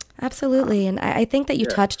do. Absolutely. And I think that you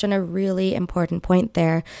touched on a really important point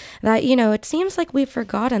there that, it seems like we've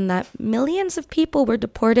forgotten that millions of people were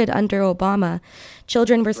deported under Obama.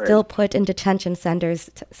 Children were still put in detention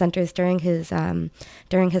centers during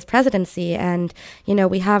his presidency. And,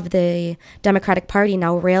 we have the Democratic Party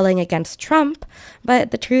now railing against Trump.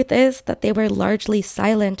 But the truth is that they were largely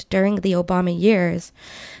silent during the Obama years.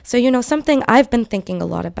 So, something I've been thinking a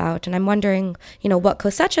lot about, and I'm wondering, what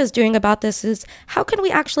Cosecha is doing about this is how can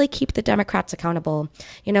we actually keep the Democrats accountable?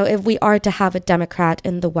 If we are to have a Democrat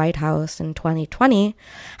in the White House in 2020,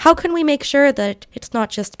 how can we make sure that it's not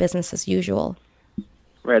just business as usual?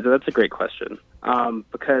 Right, so that's a great question,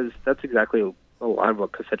 because that's exactly a lot of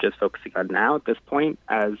what Cosecha is focusing on now at this point,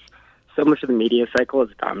 as so much of the media cycle is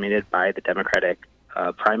dominated by the Democratic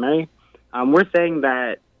primary. We're saying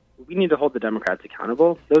that we need to hold the Democrats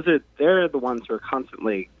accountable. They're the ones who are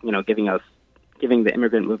constantly, giving the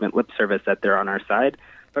immigrant movement lip service that they're on our side,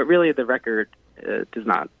 but really the record does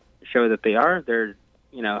not show that they are.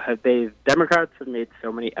 Democrats have made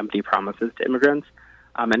so many empty promises to immigrants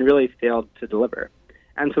and really failed to deliver.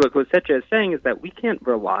 And so what Cosecha is saying is that we can't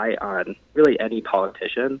rely on really any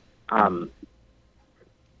politician,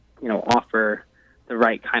 offer the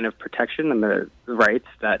right kind of protection and the rights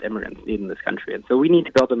that immigrants need in this country. And so we need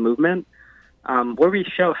to build a movement where we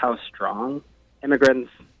show how strong the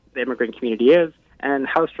immigrant community is, and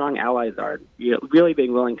how strong allies are, really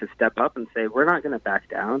being willing to step up and say, we're not going to back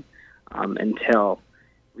down until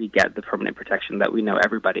we get the permanent protection that we know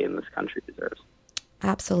everybody in this country deserves.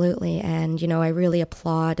 Absolutely. And, I really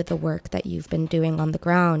applaud the work that you've been doing on the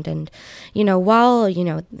ground. And, while,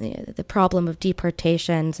 the problem of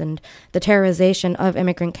deportations and the terrorization of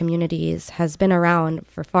immigrant communities has been around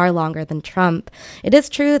for far longer than Trump, it is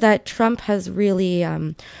true that Trump has really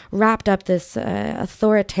wrapped up this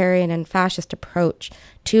authoritarian and fascist approach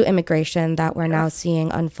to immigration that we're now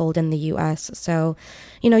seeing unfold in the U.S. So,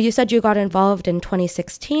 you said you got involved in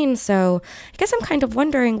 2016. So I guess I'm kind of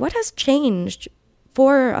wondering what has changed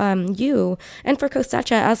for you and for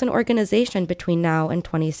Cosecha as an organization between now and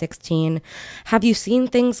 2016. Have you seen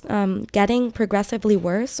things getting progressively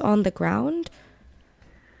worse on the ground?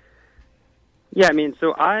 Yeah,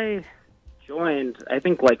 so I joined, I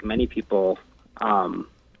think like many people,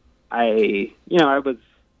 I was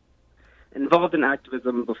involved in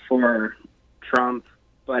activism before Trump,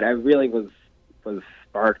 but I really was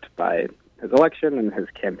sparked by his election and his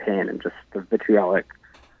campaign and just the vitriolic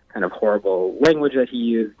kind of horrible language that he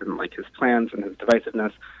used and like his plans and his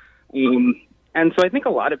divisiveness. And so I think a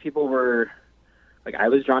lot of people were, like, I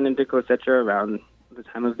was drawn into Kosecha around the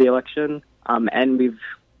time of the election, and we've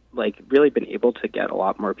like really been able to get a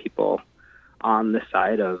lot more people on the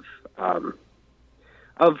side of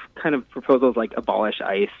kind of proposals like abolish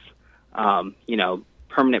ICE,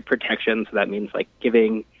 permanent protection. So that means like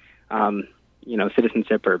giving,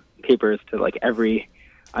 citizenship or papers to like every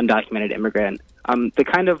undocumented immigrant. The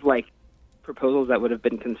kind of like proposals that would have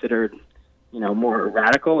been considered, more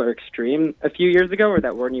radical or extreme a few years ago, or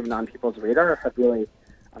that weren't even on people's radar, have really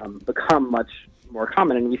become much more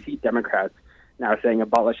common. And we see Democrats now saying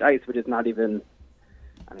abolish ICE, which is not even,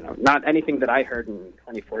 not anything that I heard in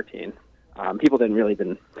 2014. People didn't really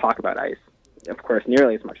even talk about ICE, of course,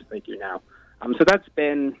 nearly as much as they do now. So that's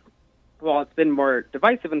been, it's been more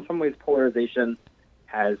divisive. In some ways, polarization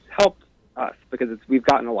has helped us because we've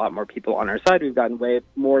gotten a lot more people on our side. We've gotten way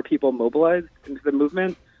more people mobilized into the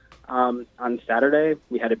movement. On Saturday,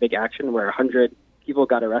 we had a big action where 100 people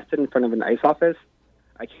got arrested in front of an ICE office.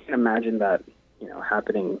 I can't imagine that,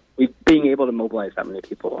 happening. Being able to mobilize that many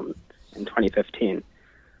people in 2015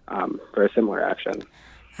 for a similar action.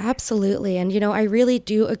 Absolutely. And, I really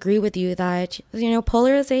do agree with you that,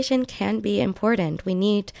 polarization can be important. We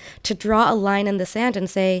need to draw a line in the sand and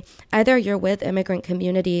say, either you're with immigrant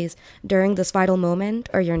communities during this vital moment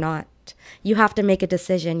or you're not. You have to make a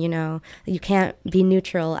decision, You can't be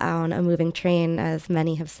neutral on a moving train, as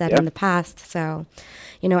many have said in the past. So,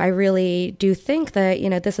 I really do think that,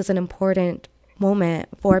 this is an important moment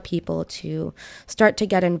for people to start to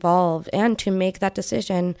get involved and to make that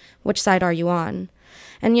decision, which side are you on?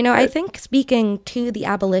 And, I think speaking to the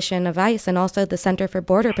abolition of ICE and also the Center for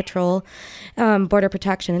Border Patrol, Border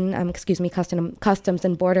Protection, Customs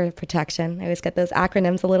and Border Protection. I always get those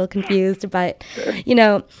acronyms a little confused. But,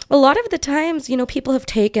 a lot of the times, people have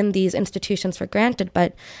taken these institutions for granted.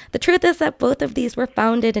 But the truth is that both of these were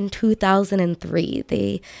founded in 2003.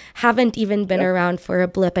 They haven't even been around for a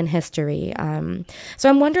blip in history. So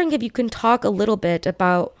I'm wondering if you can talk a little bit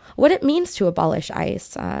about what it means to abolish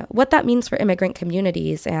ICE, what that means for immigrant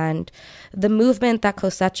communities, and the movement that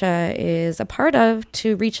Kosecha is a part of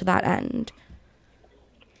to reach that end.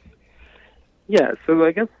 Yeah, so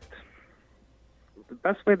I guess the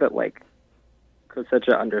best way that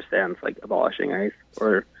Kosecha understands abolishing ICE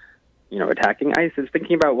or attacking ICE is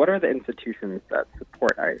thinking about what are the institutions that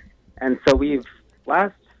support ICE. And so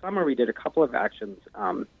last summer we did a couple of actions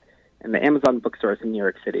in the Amazon bookstores in New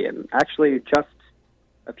York City, and actually just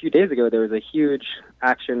a few days ago there was a huge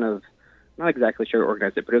action of, not exactly sure who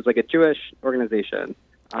organized it, but it was a Jewish organization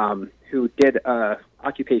who did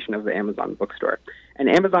occupation of the Amazon bookstore. And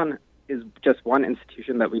Amazon is just one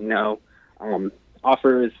institution that we know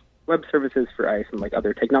offers web services for ICE and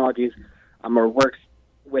other technologies, or works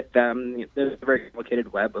with them. There's a very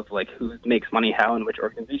complicated web of who makes money how and which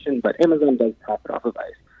organization, but Amazon does profit off of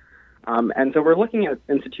ICE. And so we're looking at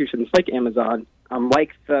institutions like Amazon,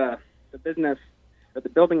 like the business. But the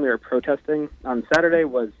building we were protesting on Saturday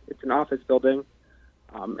it's an office building.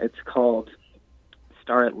 It's called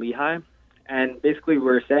Star at Lehigh. And basically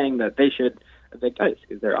we're saying that they should evict ICE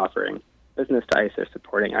because they're offering business to ICE, they're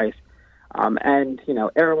supporting ICE. And,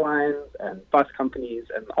 airlines and bus companies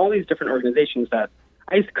and all these different organizations that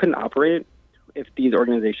ICE couldn't operate if these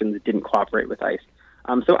organizations didn't cooperate with ICE.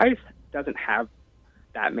 So ICE doesn't have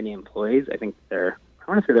that many employees. I think I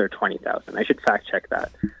want to say there are 20,000. I should fact check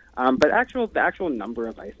that. But the actual number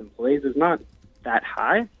of ICE employees is not that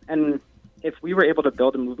high. And if we were able to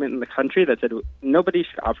build a movement in the country that said nobody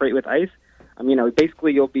should operate with ICE,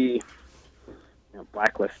 basically you'll be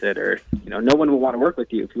blacklisted, or no one will want to work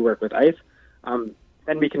with you if you work with ICE,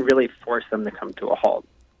 then we can really force them to come to a halt.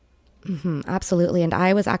 Mm-hmm, absolutely. And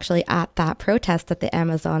I was actually at that protest at the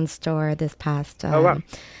Amazon store this past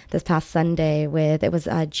Sunday it was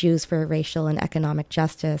Jews for Racial and Economic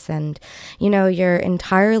Justice. And, you're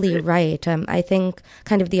entirely right. I think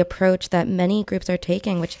kind of the approach that many groups are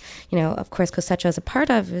taking, which, of course, Kosecha is a part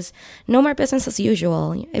of, is no more business as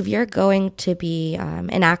usual. If you're going to be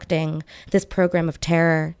enacting this program of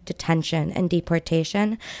terror, detention, and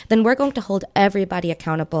deportation, then we're going to hold everybody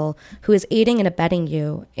accountable who is aiding and abetting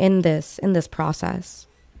you in this process.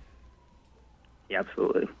 Yeah,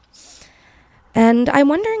 absolutely. And I'm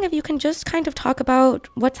wondering if you can just kind of talk about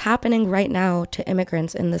what's happening right now to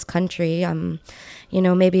immigrants in this country.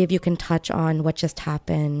 Maybe if you can touch on what just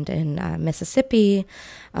happened in Mississippi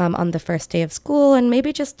on the first day of school, and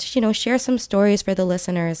maybe just, share some stories for the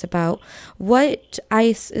listeners about what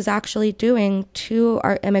ICE is actually doing to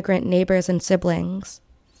our immigrant neighbors and siblings.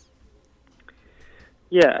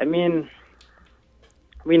 Yeah,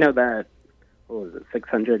 we know that what was it,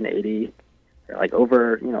 680, like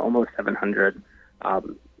over, almost 700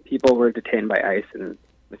 people were detained by ICE in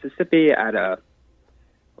Mississippi at a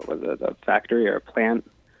factory or a plant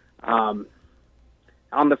on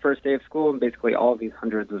the first day of school, and basically all of these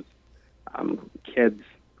hundreds of kids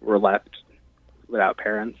were left without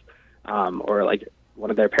parents, or like one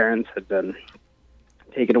of their parents had been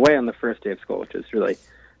taken away on the first day of school, which is really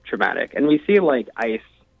traumatic. And we see like ICE,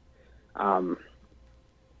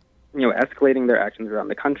 escalating their actions around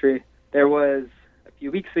the country. There was a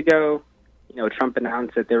few weeks ago, Trump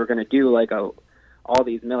announced that they were going to do like all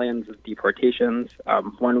these millions of deportations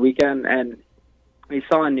one weekend, and we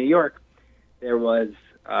saw in New York there was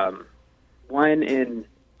one in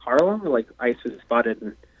Harlem, like ICE was spotted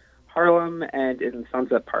in Harlem and in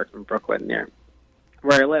Sunset Park in Brooklyn, near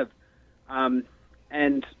where I live.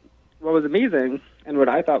 And what was amazing and what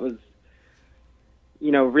I thought was,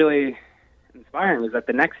 really inspiring was that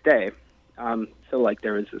the next day, so like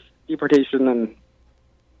there was this deportation and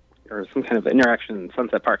there was some kind of interaction in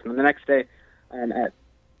Sunset Park, and then the next day, at I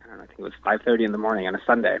think it was 5:30 in the morning on a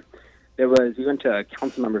Sunday, we went to a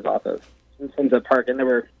council member's office in Sunset Park, and there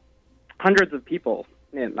were hundreds of people,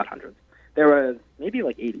 not hundreds, there was maybe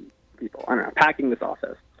like 80 people, packing this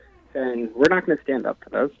office, saying, we're not going to stand up for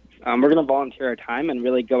this. We're going to volunteer our time and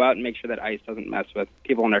really go out and make sure that ICE doesn't mess with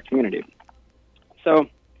people in our community. So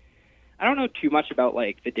I don't know too much about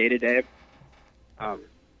like the day-to-day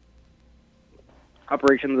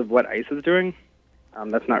operations of what ICE is doing.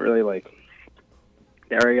 That's not really like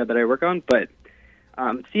the area that I work on, but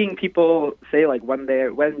seeing people say like when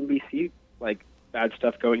we see like bad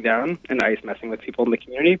stuff going down and ICE messing with people in the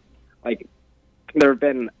community, like there have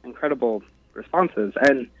been incredible responses,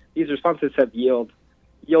 and these responses have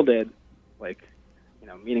yielded like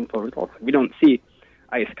meaningful results. We don't see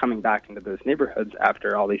ICE coming back into those neighborhoods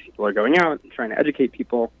after all these people are going out and trying to educate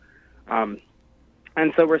people, and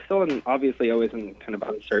so we're still obviously always in kind of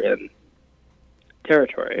uncertain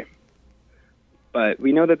territory. But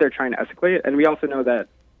we know that they're trying to escalate, and we also know that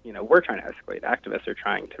we're trying to escalate. Activists are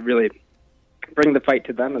trying to really bring the fight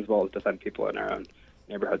to them as well as defend people in our own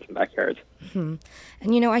neighborhoods and backyards. Mm-hmm.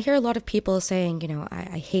 And, I hear a lot of people saying,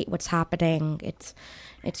 I hate what's happening. It's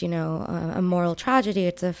a moral tragedy.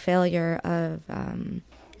 It's a failure of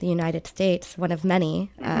the United States, one of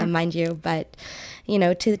many, mind you. But,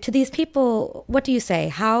 to these people, what do you say?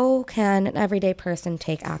 How can an everyday person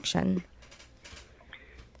take action?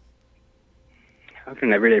 How can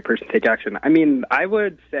an everyday person take action? I mean, I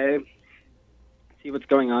would say see what's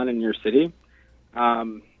going on in your city.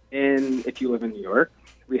 If you live in New York,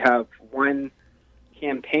 we have one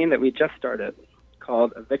campaign that we just started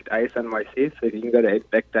called Evict ICE NYC. So you can go to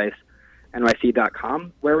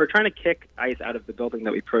evicticenyc.com, where we're trying to kick ICE out of the building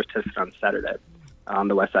that we protested on Saturday on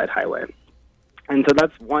the West Side Highway. And so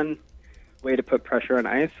that's one way to put pressure on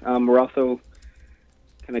ICE. We're also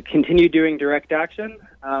going to continue doing direct action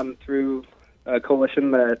through a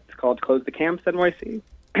coalition that's called Close the Camps NYC.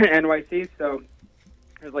 So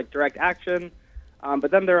there's like direct action,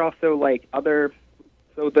 but then there are also like other.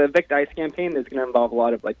 So the Evict ICE campaign is going to involve a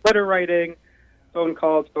lot of like letter writing, phone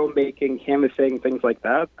calls, phone baking, canvassing, things like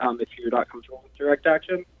that. If you're not comfortable with direct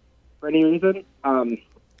action for any reason,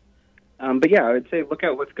 but yeah, I would say look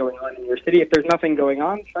at what's going on in your city. If there's nothing going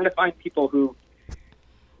on, try to find people who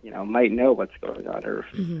might know what's going on, or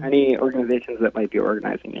any organizations that might be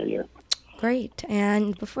organizing near you. Great.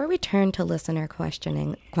 And before we turn to listener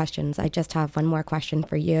questions, I just have one more question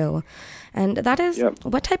for you. And that is,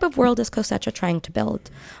 What type of world is COSECHA trying to build?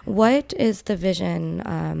 What is the vision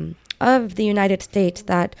of the United States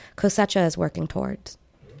that COSECHA is working towards?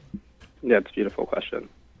 Yeah, it's a beautiful question.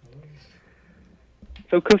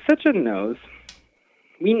 So COSECHA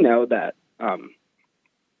we know that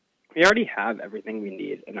we already have everything we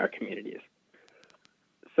need in our communities.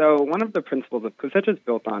 So one of the principles of COSECHA is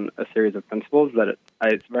built on a series of principles that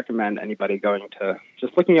I recommend anybody going to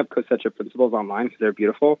just looking up COSECHA principles online because they're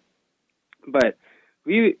beautiful. But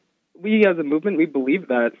we as a movement, we believe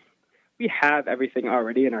that we have everything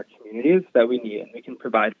already in our communities that we need, and we can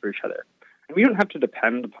provide for each other. And we don't have to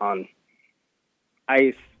depend upon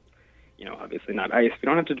ICE, obviously not ICE. We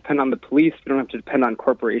don't have to depend on the police. We don't have to depend on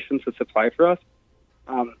corporations to supply for us.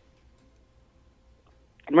 And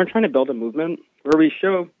we're trying to build a movement where we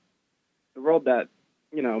show the world that,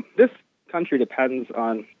 this country depends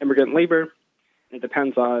on immigrant labor. It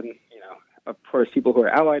depends on, of course, people who are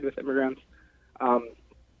allied with immigrants.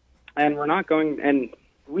 And we're not going, and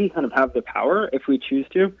we kind of have the power, if we choose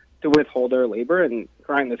to withhold our labor and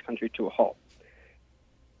grind this country to a halt.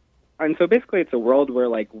 And so basically it's a world where,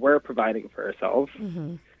 we're providing for ourselves,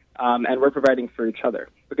 and we're providing for each other,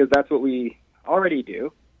 because that's what we already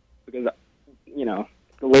do, because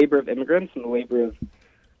the labor of immigrants and the labor of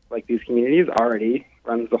like these communities already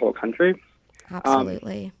runs the whole country.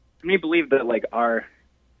 Absolutely. And we believe that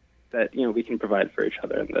we can provide for each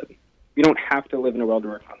other, and that we don't have to live in a world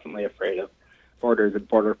where we're constantly afraid of borders and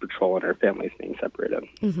border patrol and our families being separated.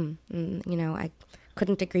 I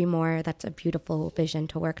couldn't agree more. That's a beautiful vision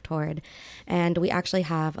to work toward. And we actually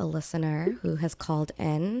have a listener who has called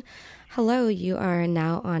in. Hello, you are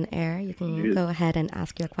now on air. You can go ahead and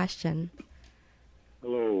ask your question.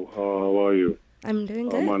 Hello, how are you? I'm doing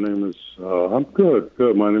good. My name is, I'm good.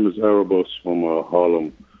 My name is Erebus from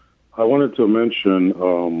Harlem. I wanted to mention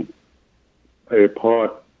a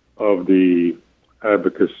part of the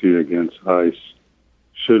advocacy against ICE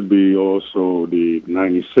should be also the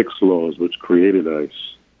 96 laws, which created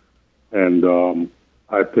ICE. And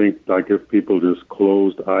I think, if people just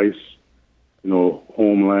closed ICE,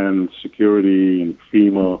 Homeland Security and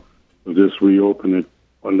FEMA will just reopen it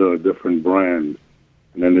under a different brand.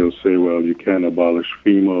 And then they'll say, well, you can't abolish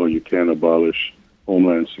FEMA or you can't abolish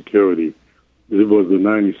Homeland Security. It was the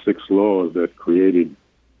 96 laws that created,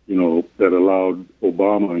 that allowed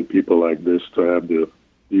Obama and people like this to have the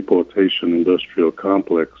deportation industrial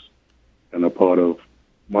complex. And a part of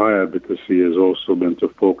my advocacy has also been to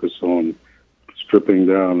focus on stripping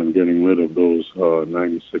down and getting rid of those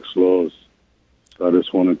 96 laws. So I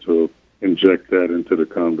just wanted to inject that into the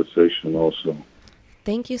conversation also.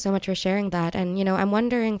 Thank you so much for sharing that. And, I'm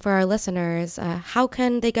wondering for our listeners, how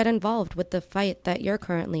can they get involved with the fight that you're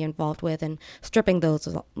currently involved with in stripping those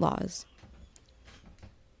laws?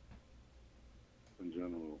 In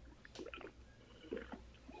general.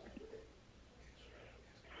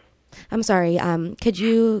 I'm sorry. Could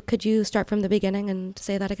you start from the beginning and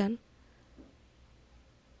say that again?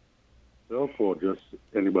 Therefore, just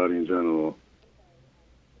anybody in general.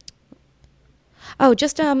 Oh,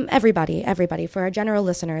 just everybody. For our general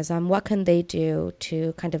listeners, what can they do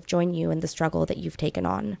to kind of join you in the struggle that you've taken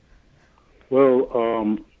on? Well,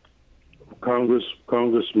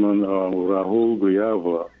 Congressman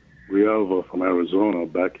Rahul Grijalva from Arizona,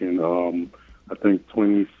 back in I think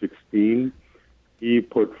 2016, he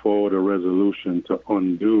put forward a resolution to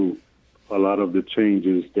undo a lot of the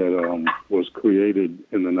changes that was created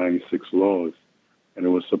in the 96 laws, and it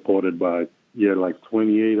was supported by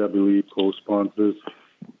 28, I believe, co-sponsors,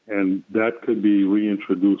 and that could be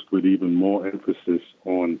reintroduced with even more emphasis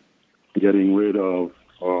on getting rid of,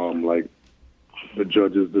 the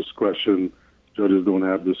judge's discretion. Judges don't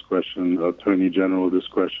have discretion, attorney general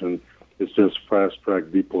discretion. It's just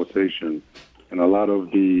fast-track deportation. And a lot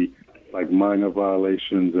of the, minor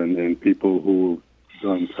violations and people who've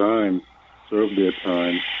done time, served their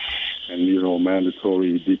time, and,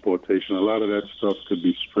 mandatory deportation, a lot of that stuff could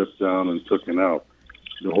be stripped down and taken out.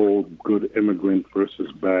 The whole good immigrant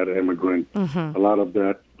versus bad immigrant, a lot of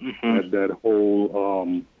that, that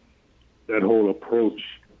whole approach,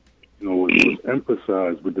 was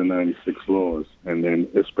emphasized with the 96 laws, and then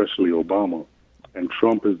especially Obama. And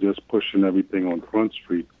Trump is just pushing everything on Front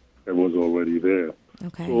Street that was already there.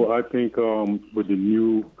 Okay. So I think with the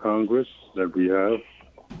new Congress that we have,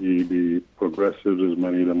 the progressives, as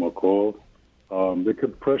many of them are called, they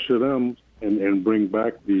could pressure them and bring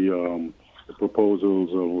back the proposals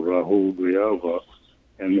of Rahul Grijalva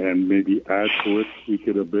and maybe add to it, tweak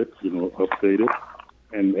it a bit, update it,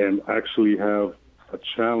 and actually have a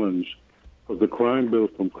challenge. Because the crime bill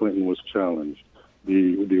from Clinton was challenged.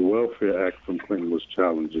 The Welfare Act from Clinton was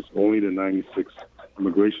challenged. It's only the 96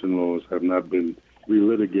 immigration laws have not been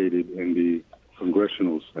relitigated in the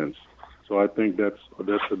congressional sense. So I think that's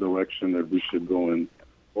the direction that we should go in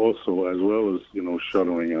also, as well as,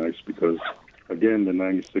 shuttering ICE, because, again, the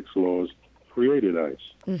 96 laws created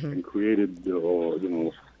ICE and created the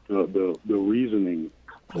reasoning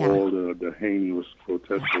for all the heinous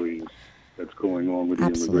protesteries that's going on with the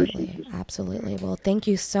immigration system. Absolutely. Well, thank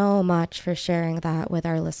you so much for sharing that with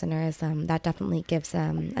our listeners. That definitely gives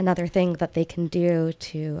them another thing that they can do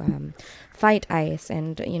to fight ICE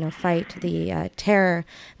and, fight the terror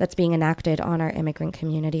that's being enacted on our immigrant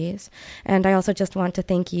communities. And I also just want to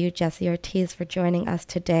thank you, Jesse Ortiz, for joining us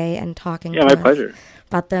today and talking my pleasure.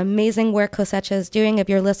 About the amazing work Cosecha is doing. If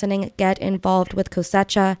you're listening, get involved with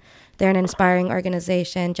Cosecha. They're an inspiring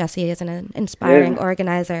organization. Jesse is an inspiring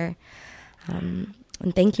organizer. And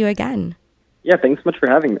thank you again. Yeah, thanks so much for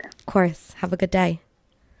having me. Of course. Have a good day.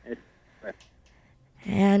 Bye.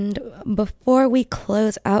 And before we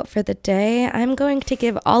close out for the day, I'm going to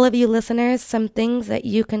give all of you listeners some things that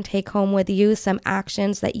you can take home with you, some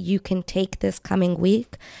actions that you can take this coming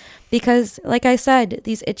week. Because, like I said,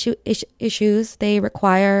 these issues, they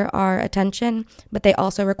require our attention, but they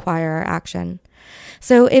also require our action.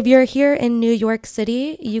 So if you're here in New York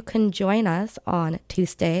City, you can join us on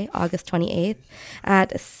Tuesday, August 28th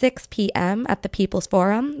at 6 p.m. at the People's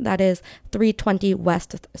Forum. That is 320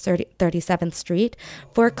 West 37th Street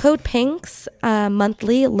for Code Pink's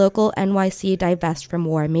monthly local NYC Divest from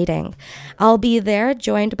War meeting. I'll be there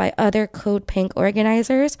joined by other Code Pink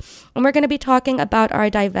organizers, and we're going to be talking about our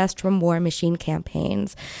Divest from War machine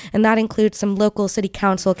campaigns. And that includes some local city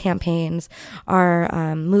council campaigns,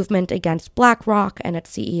 our movement against BlackRock and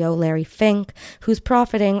its CEO Larry Fink, who's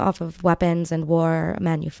profiting off of weapons and war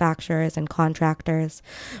manufacturers and contractors.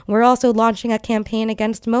 We're also launching a campaign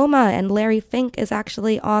against MoMA, and Larry Fink is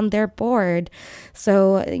actually on their board.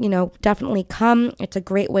 So, definitely come. It's a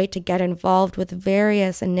great way to get involved with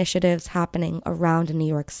various initiatives happening around New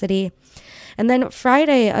York City. And then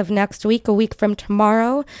Friday of next week, a week from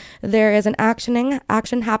tomorrow, there is an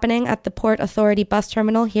action happening at the Port Authority bus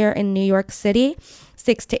terminal here in New York City,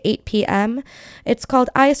 6 to 8 p.m. It's called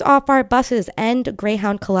ICE Off Our Buses and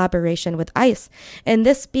Greyhound Collaboration with ICE. And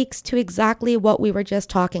this speaks to exactly what we were just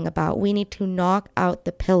talking about. We need to knock out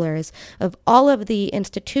the pillars of all of the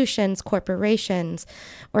institutions, corporations,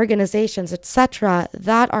 organizations, etc.,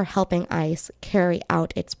 that are helping ICE carry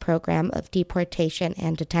out its program of deportation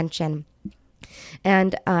and detention.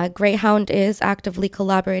 And Greyhound is actively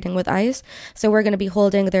collaborating with ICE, so we're going to be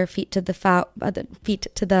holding their feet to the fire,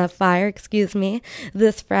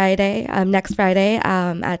 this Friday, next Friday,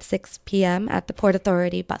 at 6 p.m. at the Port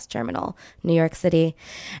Authority bus terminal, New York City.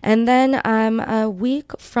 And then a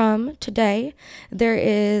week from today, there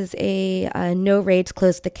is a No Raids,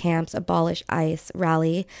 Close the Camps, Abolish ICE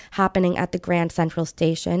rally happening at the Grand Central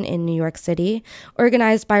Station in New York City,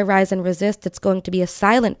 organized by Rise and Resist. It's going to be a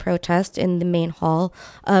silent protest in the main hall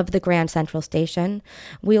of the Grand Central Station.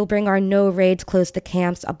 We'll bring our No Raids, Close the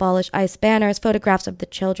Camps, Abolish ICE banners, photographs of the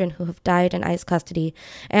children who have died in ICE custody,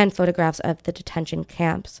 and photographs of the detention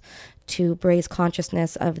camps to raise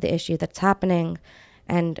consciousness of the issue that's happening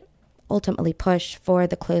and ultimately push for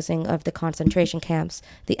the closing of the concentration camps,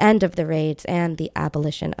 the end of the raids, and the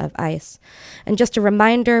abolition of ICE. And just a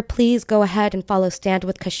reminder, please go ahead and follow Stand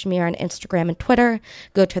With Kashmir on Instagram and Twitter.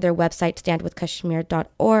 Go to their website,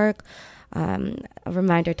 standwithkashmir.org. A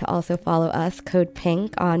reminder to also follow us, Code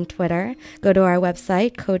Pink, on Twitter. Go to our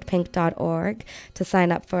website, codepink.org, to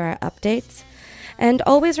sign up for our updates. And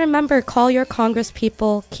always remember, call your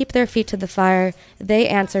congresspeople, keep their feet to the fire. They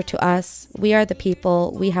answer to us. We are the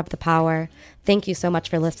people. We have the power. Thank you so much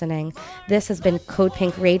for listening. This has been Code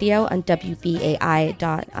Pink Radio on WBAI.org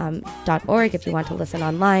if you want to listen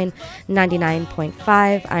online,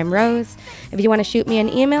 99.5. I'm Rose. If you want to shoot me an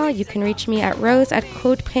email, you can reach me at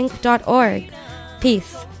rose@codepink.org.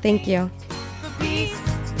 Peace. Thank you. Peace,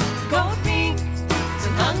 Code Pink,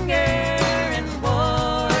 till hunger and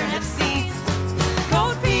war have ceased.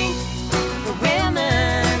 Code Pink, for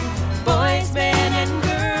women, boys, men, and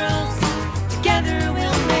girls. Together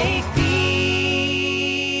we'll make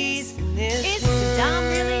peace in this Is world. Saddam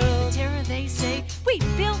really the terror they say? We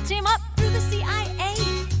built him up through the CIA.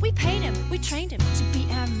 We paid him, we trained him to be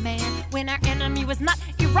our man. When our enemy was not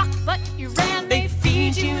Iraq but Iran, They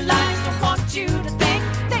feed you lies, don't want you to think.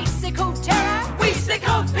 they say code terror. We say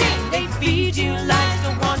Code Pink. They feed you lies,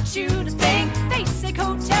 don't want you to think. They say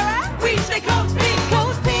code terror. We say Code Pink.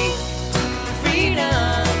 Code Pink for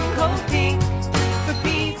freedom. Code Pink for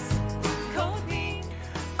peace. Code Pink.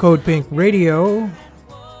 Code Pink Radio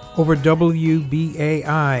over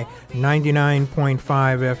WBAI 99.5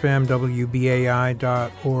 FM,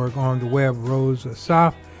 WBAI.org on the web. Rose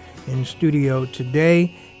Asaf in studio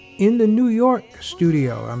today in the New York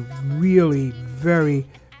studio. I'm really very,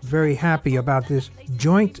 very happy about this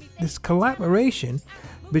collaboration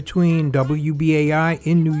between WBAI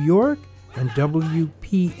in New York and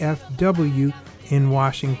WPFW in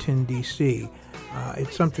Washington, D.C.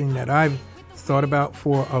 It's something that I've thought about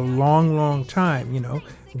for a long, long time.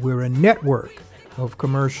 We're a network of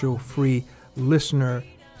commercial-free,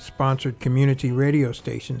 listener-sponsored community radio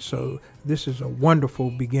stations. So this is a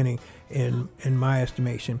wonderful beginning in my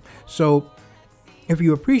estimation. So if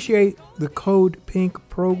you appreciate the Code Pink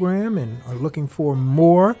program and are looking for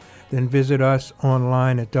more, then visit us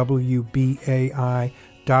online at WBAI.org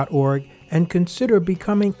and consider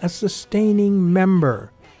becoming a sustaining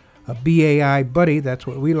member. A BAI buddy, that's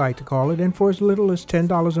what we like to call it, and for as little as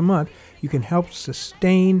 $10 a month, you can help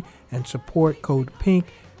sustain and support Code Pink,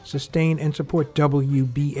 sustain and support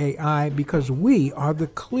WBAI, because we are the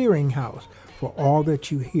clearinghouse for all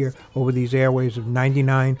that you hear over these airwaves of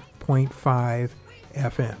 99.5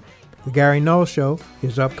 FM. The Gary Null Show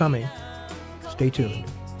is upcoming. Stay tuned.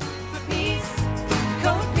 For peace,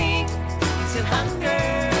 Code Pink, till hunger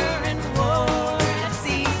and war have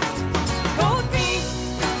ceased. Code Pink.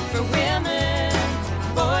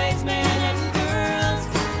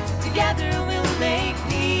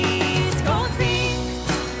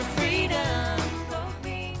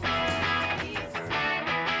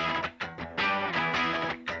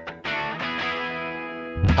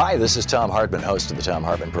 Hi, this is Thom Hartmann, host of the Thom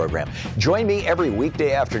Hartmann Program. Join me every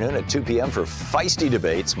weekday afternoon at 2 p.m. for feisty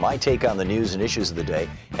debates, my take on the news and issues of the day,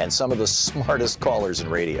 and some of the smartest callers in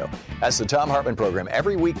radio. That's the Thom Hartmann Program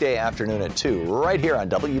every weekday afternoon at 2, right here on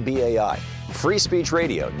WBAI. Free Speech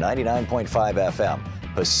Radio, 99.5 FM.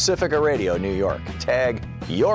 Pacifica Radio, New York. Tag your